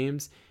play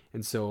games.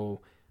 And so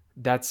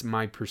that's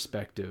my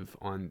perspective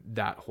on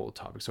that whole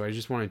topic. So I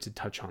just wanted to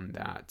touch on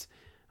that.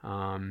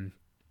 And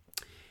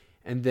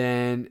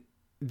then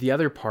the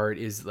other part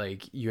is,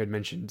 like you had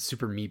mentioned,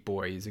 Super Meat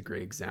Boy is a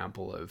great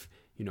example of,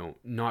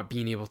 not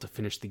being able to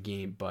finish the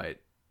game, but,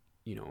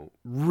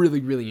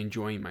 really, really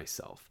enjoying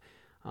myself.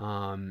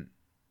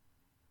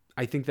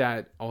 I think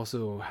that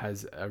also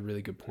has a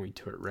really good point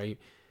to it, right?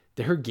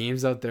 There are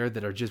games out there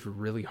that are just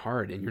really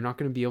hard and you're not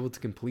going to be able to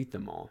complete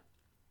them all.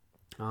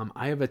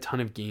 I have a ton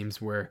of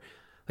games where,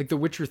 Like The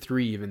Witcher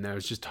 3, even that I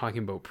was just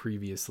talking about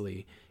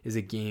previously, is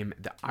a game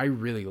that I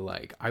really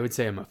like. I would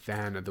say I'm a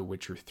fan of The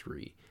Witcher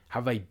 3.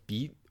 Have I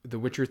beat The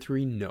Witcher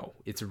 3? No.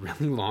 It's a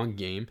really long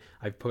game.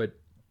 I've put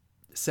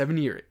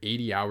 70 or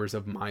 80 hours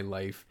of my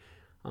life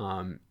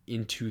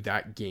into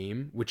that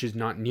game, which is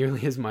not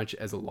nearly as much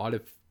as a lot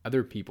of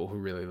other people who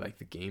really like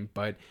the game.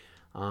 But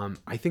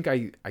I think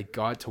I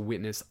got to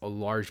witness a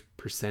large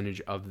percentage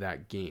of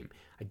that game.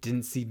 I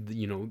didn't see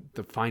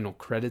the final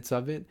credits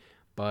of it,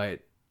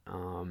 but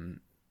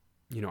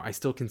I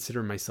still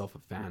consider myself a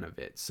fan of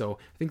it. So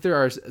I think there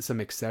are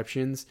some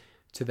exceptions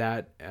to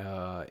that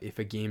if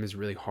a game is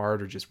really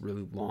hard or just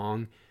really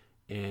long,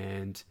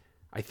 and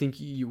I think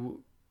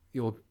you'll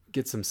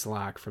get some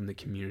slack from the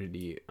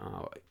community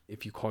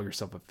if you call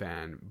yourself a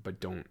fan but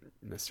don't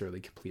necessarily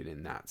complete it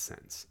in that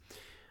sense.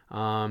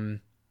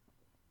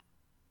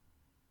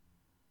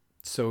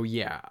 So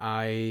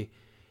yeah,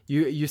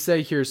 you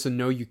say here, so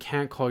no, you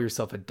can't call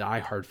yourself a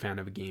diehard fan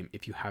of a game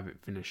if you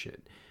haven't finished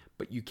it,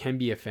 but you can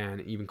be a fan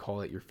and even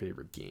call it your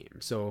favorite game.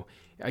 So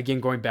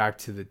again, going back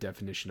to the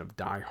definition of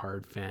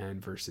diehard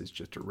fan versus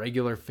just a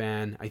regular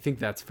fan, I think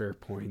that's fair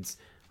points.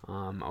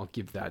 I'll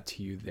give that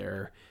to you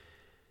there.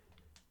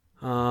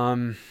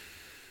 And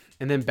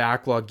then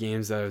backlog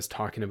games that I was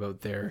talking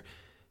about there.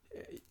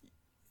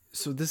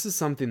 So this is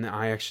something that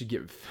I actually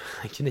get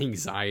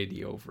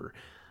anxiety over.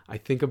 I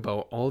think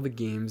about all the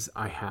games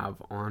I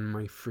have on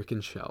my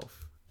freaking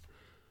shelf.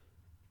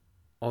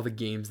 All the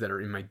games that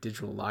are in my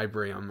digital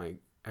library on my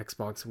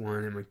Xbox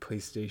One and my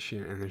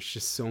PlayStation, and there's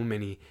just so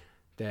many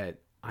that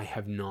I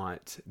have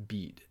not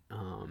beat.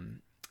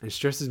 And it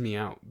stresses me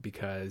out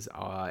because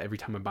every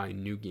time I buy a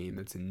new game,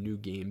 that's a new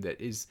game that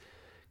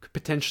could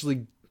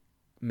potentially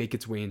make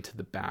its way into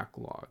the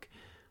backlog.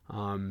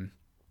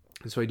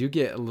 So I do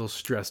get a little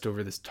stressed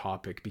over this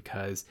topic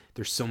because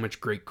there's so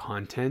much great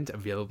content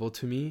available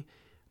to me,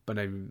 but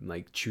I'm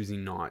like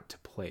choosing not to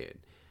play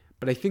it.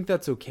 But I think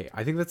that's okay.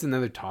 I think that's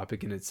another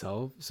topic in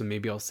itself. So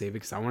maybe I'll save it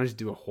because I wanted to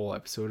do a whole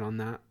episode on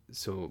that.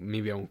 So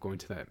maybe I won't go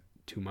into that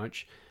too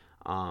much.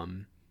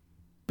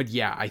 But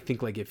yeah, I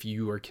think like if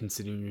you are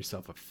considering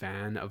yourself a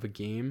fan of a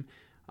game,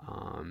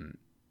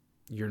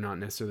 you're not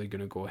necessarily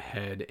going to go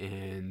ahead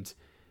and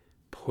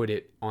put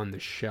it on the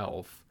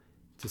shelf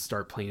to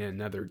start playing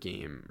another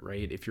game,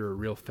 right? If you're a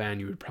real fan,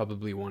 you would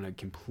probably want to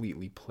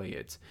completely play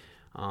it.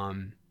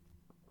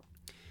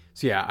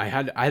 So yeah, I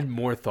had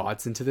more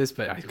thoughts into this,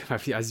 but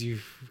as you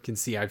can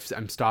see,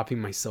 I'm stopping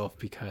myself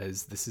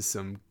because this is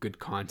some good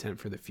content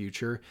for the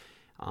future.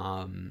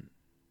 And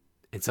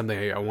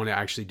something I want to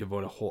actually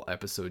devote a whole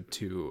episode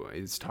to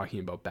is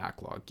talking about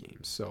backlog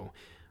games. So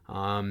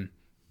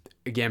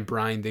again,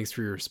 Brian, thanks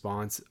for your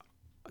response.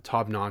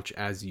 Top notch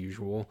as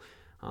usual.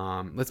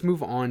 Let's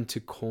move on to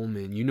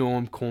Coleman. You know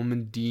him,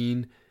 Coleman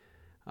Dean.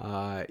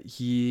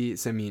 He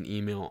sent me an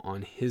email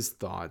on his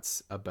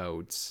thoughts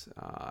about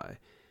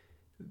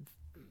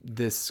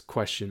this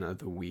question of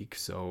the week.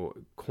 So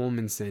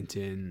Coleman sent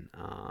in,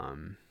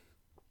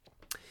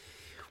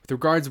 with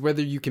regards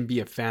whether you can be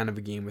a fan of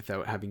a game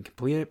without having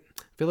completed it.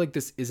 I feel like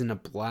this isn't a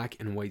black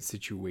and white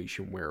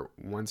situation where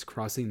once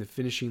crossing the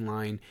finishing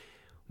line,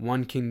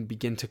 one can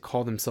begin to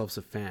call themselves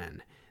a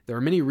fan. There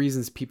are many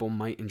reasons people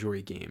might enjoy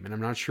a game, and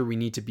I'm not sure we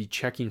need to be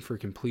checking for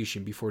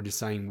completion before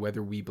deciding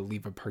whether we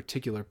believe a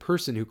particular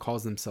person who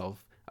calls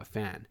themselves a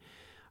fan.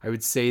 I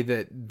would say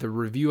that the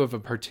review of a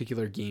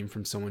particular game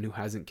from someone who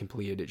hasn't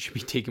completed it should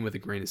be taken with a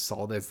grain of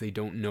salt, as they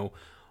don't know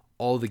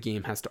all the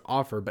game has to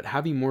offer, but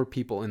having more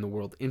people in the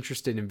world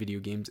interested in video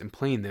games and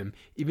playing them,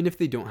 even if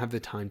they don't have the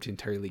time to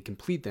entirely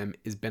complete them,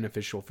 is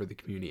beneficial for the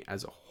community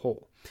as a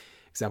whole.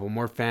 Example,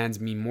 more fans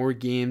mean more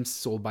games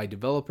sold by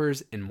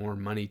developers and more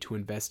money to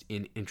invest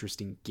in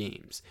interesting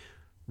games.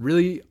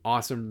 Really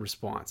awesome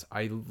response.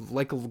 I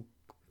like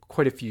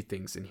quite a few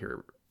things in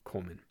here,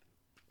 Coleman.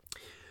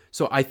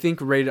 So I think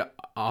right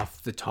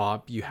off the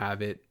top, you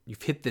have it.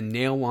 You've hit the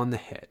nail on the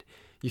head.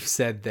 You've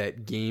said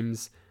that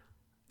games,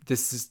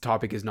 this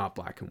topic is not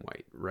black and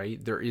white,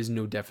 right? There is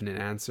no definite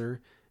answer.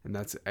 And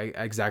that's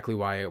exactly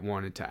why I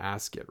wanted to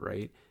ask it,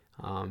 right?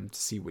 To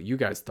see what you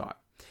guys thought.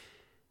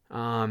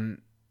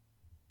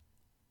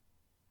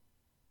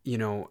 You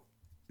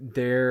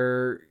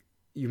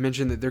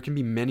mentioned that there can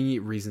be many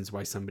reasons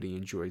why somebody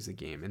enjoys a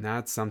game. And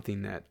that's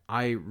something that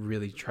I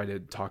really try to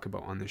talk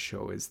about on this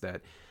show, is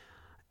that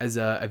as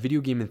a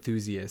video game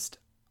enthusiast,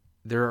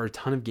 there are a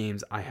ton of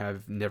games I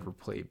have never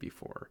played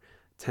before.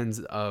 Tons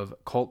of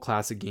cult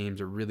classic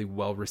games or really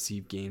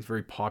well-received games,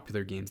 very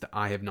popular games that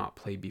I have not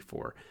played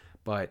before.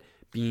 But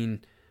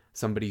being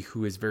somebody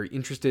who is very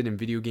interested in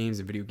video games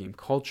and video game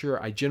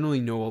culture, I generally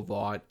know a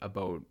lot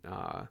about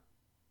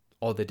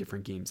all the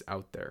different games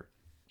out there.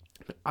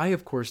 But I,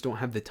 of course, don't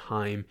have the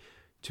time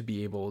to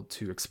be able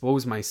to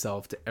expose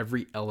myself to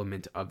every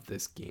element of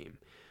this game.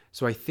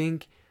 So I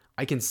think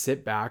I can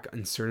sit back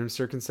in certain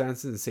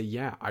circumstances and say,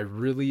 yeah, I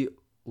really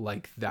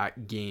like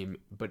that game,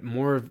 but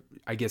more of,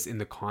 I guess, in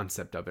the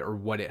concept of it or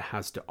what it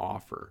has to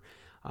offer.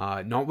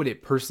 Not what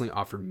it personally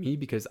offered me,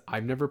 because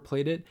I've never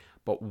played it,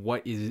 but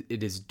what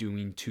it is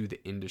doing to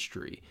the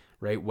industry,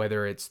 right?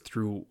 Whether it's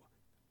through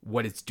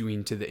what it's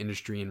doing to the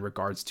industry in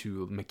regards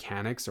to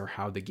mechanics or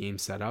how the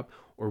game's set up,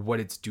 or what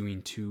it's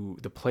doing to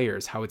the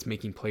players, how it's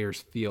making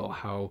players feel,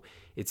 how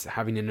it's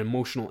having an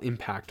emotional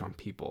impact on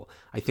people.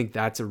 I think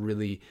that's a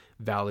really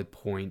valid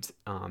point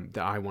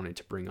that I wanted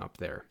to bring up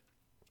there.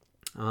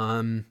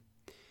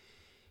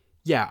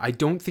 Yeah, I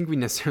don't think we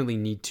necessarily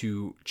need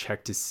to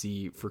check to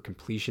see for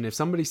completion. If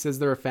somebody says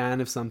they're a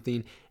fan of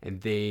something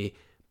and they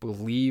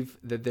believe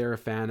that they're a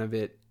fan of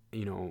it,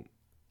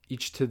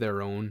 each to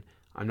their own.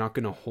 I'm not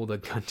going to hold a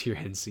gun to your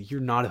head and say,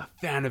 you're not a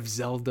fan of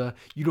Zelda.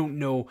 You don't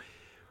know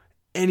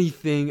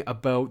anything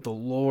about the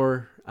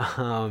lore.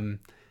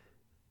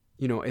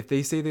 If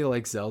they say they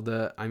like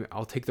Zelda,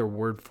 I'll take their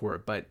word for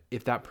it. But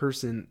if that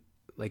person,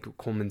 like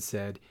Coleman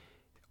said,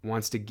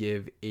 wants to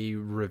give a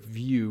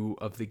review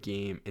of the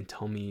game and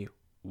tell me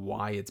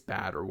why it's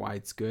bad or why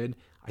it's good,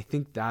 I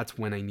think that's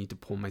when I need to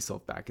pull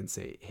myself back and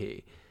say,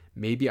 hey,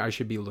 maybe I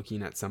should be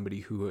looking at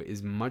somebody who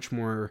is much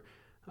more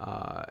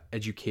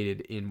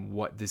educated in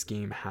what this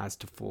game has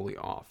to fully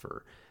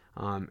offer.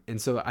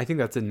 And so I think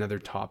that's another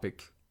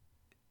topic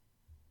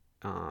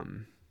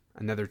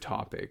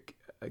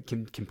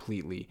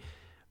completely.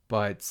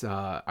 But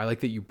I like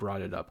that you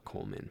brought it up,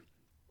 Coleman.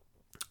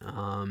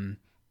 And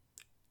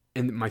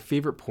my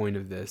favorite point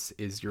of this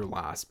is your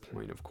last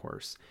point, of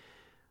course.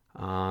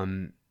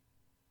 And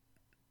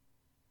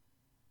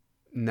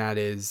that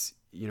is,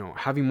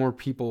 having more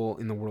people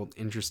in the world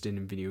interested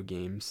in video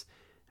games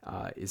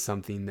is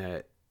something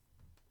that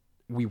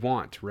we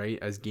want, right?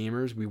 As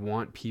gamers, we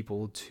want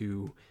people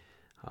to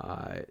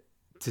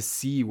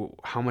see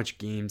how much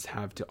games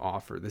have to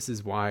offer. This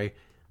is why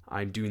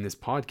I'm doing this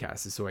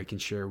podcast, is so I can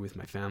share with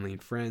my family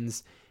and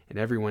friends and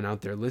everyone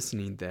out there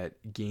listening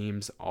that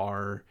games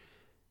are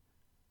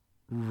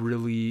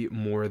really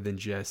more than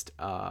just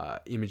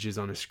images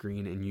on a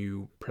screen and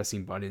you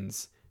pressing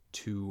buttons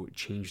to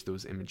change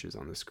those images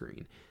on the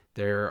screen.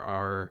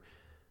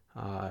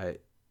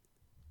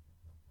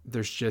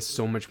 There's just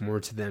so much more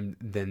to them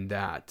than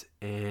that.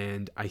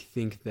 And I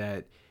think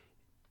that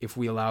if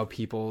we allow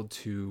people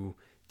to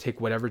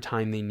take whatever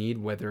time they need,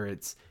 whether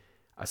it's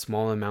a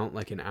small amount,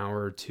 like an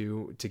hour or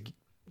two,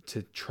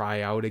 to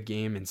try out a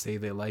game and say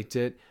they liked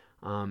it,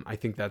 I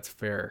think that's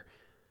fair.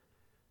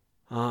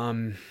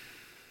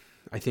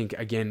 I think,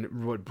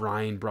 again, what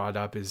Brian brought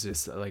up is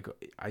just like,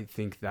 I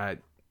think that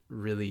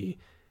really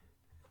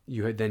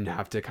you then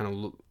have to kind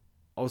of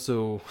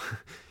also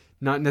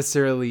not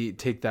necessarily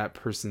take that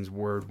person's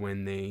word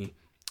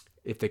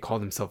if they call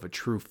themselves a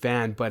true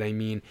fan, but I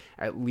mean,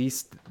 at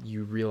least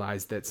you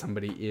realize that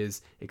somebody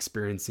is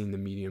experiencing the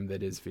medium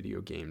that is video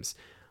games.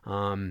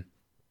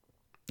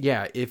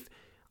 If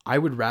I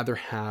would rather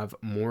have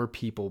more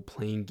people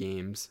playing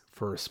games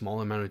for a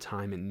small amount of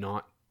time and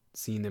not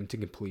seeing them to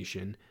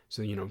completion,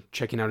 so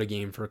checking out a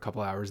game for a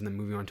couple hours and then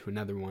moving on to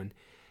another one,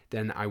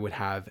 then I would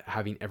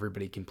having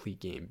everybody complete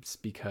games,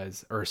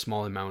 or a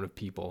small amount of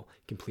people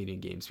completing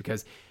games,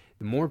 because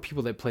the more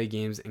people that play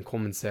games, and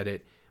Coleman said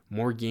it,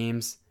 more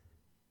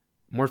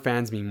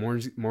fans mean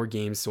more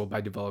games sold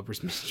by developers,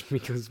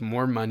 because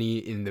more money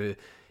in the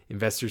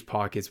investors'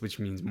 pockets, which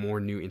means more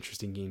new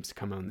interesting games to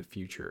come out in the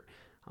future.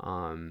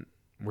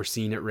 We're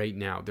seeing it right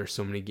now. There's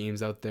so many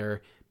games out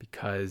there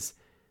because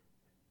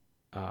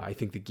I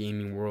think the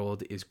gaming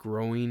world is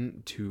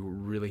growing to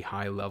really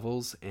high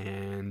levels,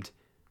 and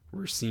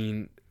we're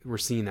seeing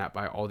that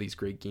by all these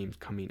great games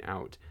coming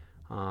out.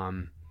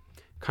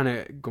 Kind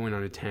of going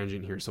on a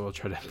tangent here, so I'll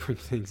try to bring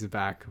things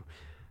back,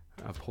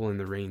 pulling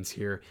the reins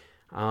here.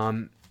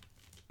 I've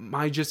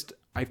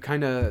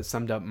kind of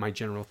summed up my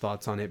general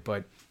thoughts on it,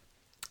 but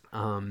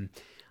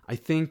I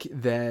think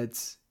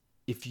that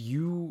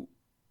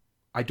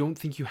I don't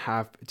think you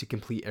have to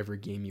complete every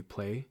game you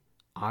play.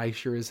 I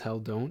sure as hell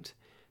don't.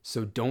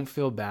 So don't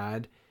feel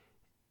bad,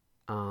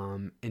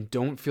 and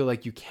don't feel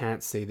like you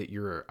can't say that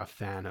you're a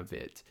fan of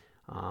it.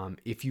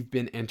 If you've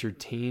been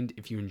entertained,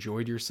 if you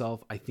enjoyed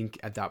yourself, I think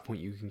at that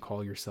point you can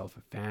call yourself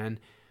a fan.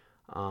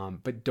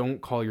 But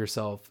don't call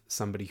yourself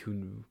somebody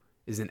who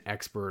is an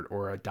expert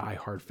or a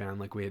diehard fan,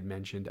 like we had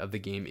mentioned, of the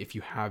game, if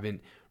you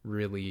haven't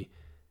really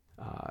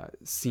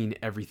seen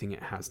everything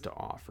it has to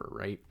offer,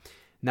 right?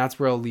 And that's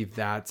where I'll leave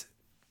that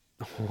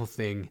whole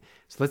thing.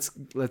 So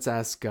let's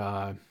ask,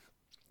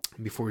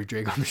 before we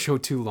drag on the show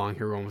too long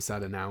here, we're almost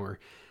at an hour.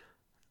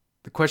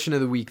 The question of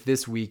the week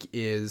this week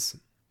is,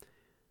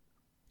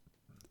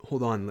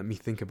 hold on, let me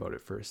think about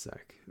it for a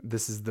sec.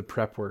 This is the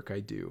prep work I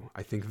do.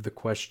 I think of the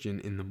question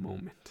in the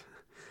moment.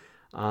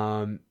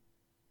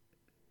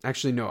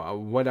 Actually, no,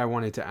 what I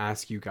wanted to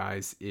ask you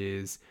guys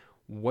is,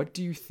 what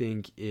do you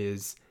think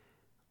is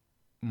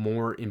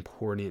more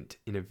important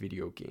in a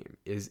video game?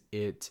 Is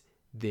it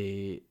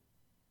the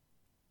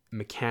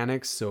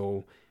mechanics,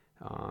 so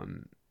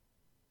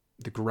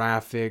the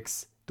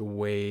graphics, the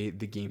way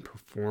the game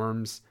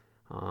performs,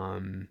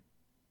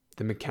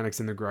 the mechanics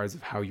in the regards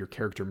of how your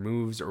character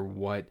moves or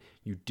what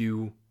you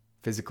do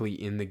physically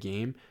in the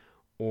game?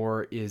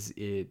 Or is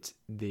it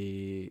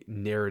the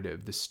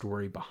narrative, the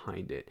story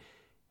behind it?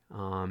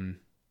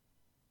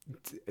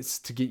 It's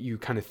to get you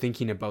kind of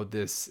thinking about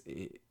this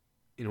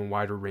in a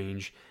wider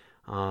range.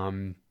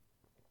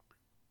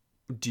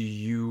 Do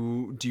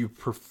you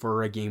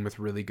prefer a game with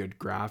really good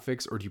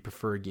graphics, or do you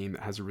prefer a game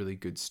that has a really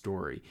good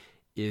story?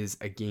 Is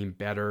a game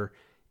better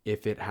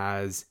if it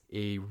has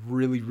a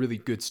really, really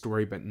good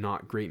story but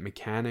not great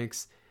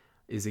mechanics?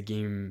 Is a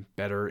game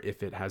better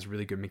if it has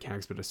really good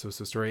mechanics but a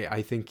so-so story?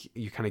 I think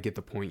you kind of get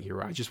the point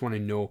here. I just want to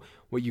know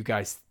what you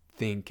guys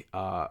think,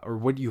 or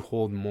what you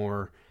hold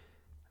more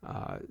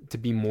to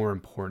be more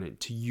important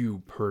to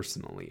you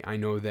personally. I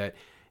know that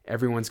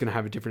everyone's going to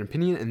have a different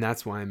opinion, and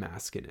that's why I'm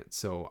asking it.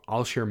 So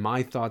I'll share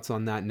my thoughts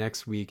on that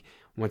next week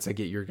once I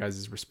get your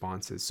guys'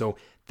 responses. So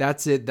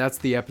that's it. That's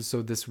the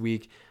episode this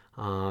week.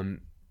 I'm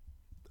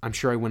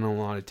sure I went on a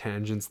lot of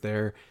tangents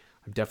there.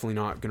 I'm definitely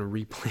not going to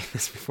replay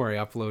this before I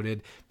upload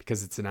it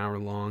because it's an hour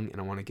long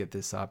and I want to get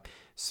this up.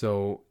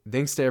 So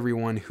thanks to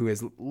everyone who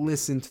has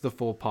listened to the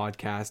full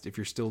podcast. If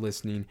you're still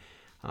listening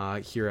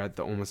here at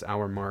the almost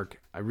hour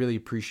mark, I really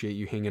appreciate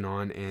you hanging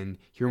on and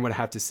hearing what I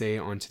have to say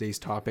on today's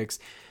topics.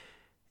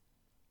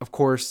 Of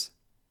course,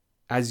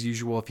 as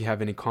usual, if you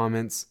have any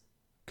comments,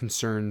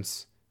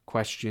 concerns,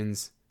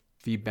 questions,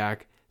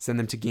 feedback, send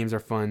them to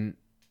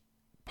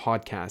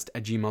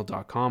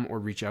gamesarefunpodcast@gmail.com or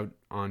reach out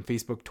on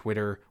Facebook,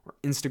 Twitter, or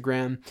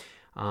Instagram.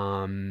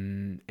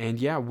 And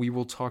yeah, we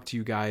will talk to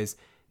you guys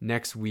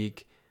next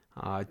week,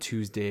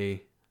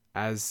 Tuesday,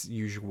 as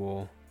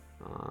usual,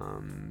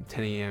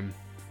 10 a.m.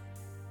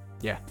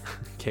 Yeah,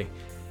 okay.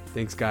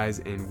 Thanks, guys,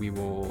 and we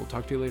will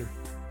talk to you later.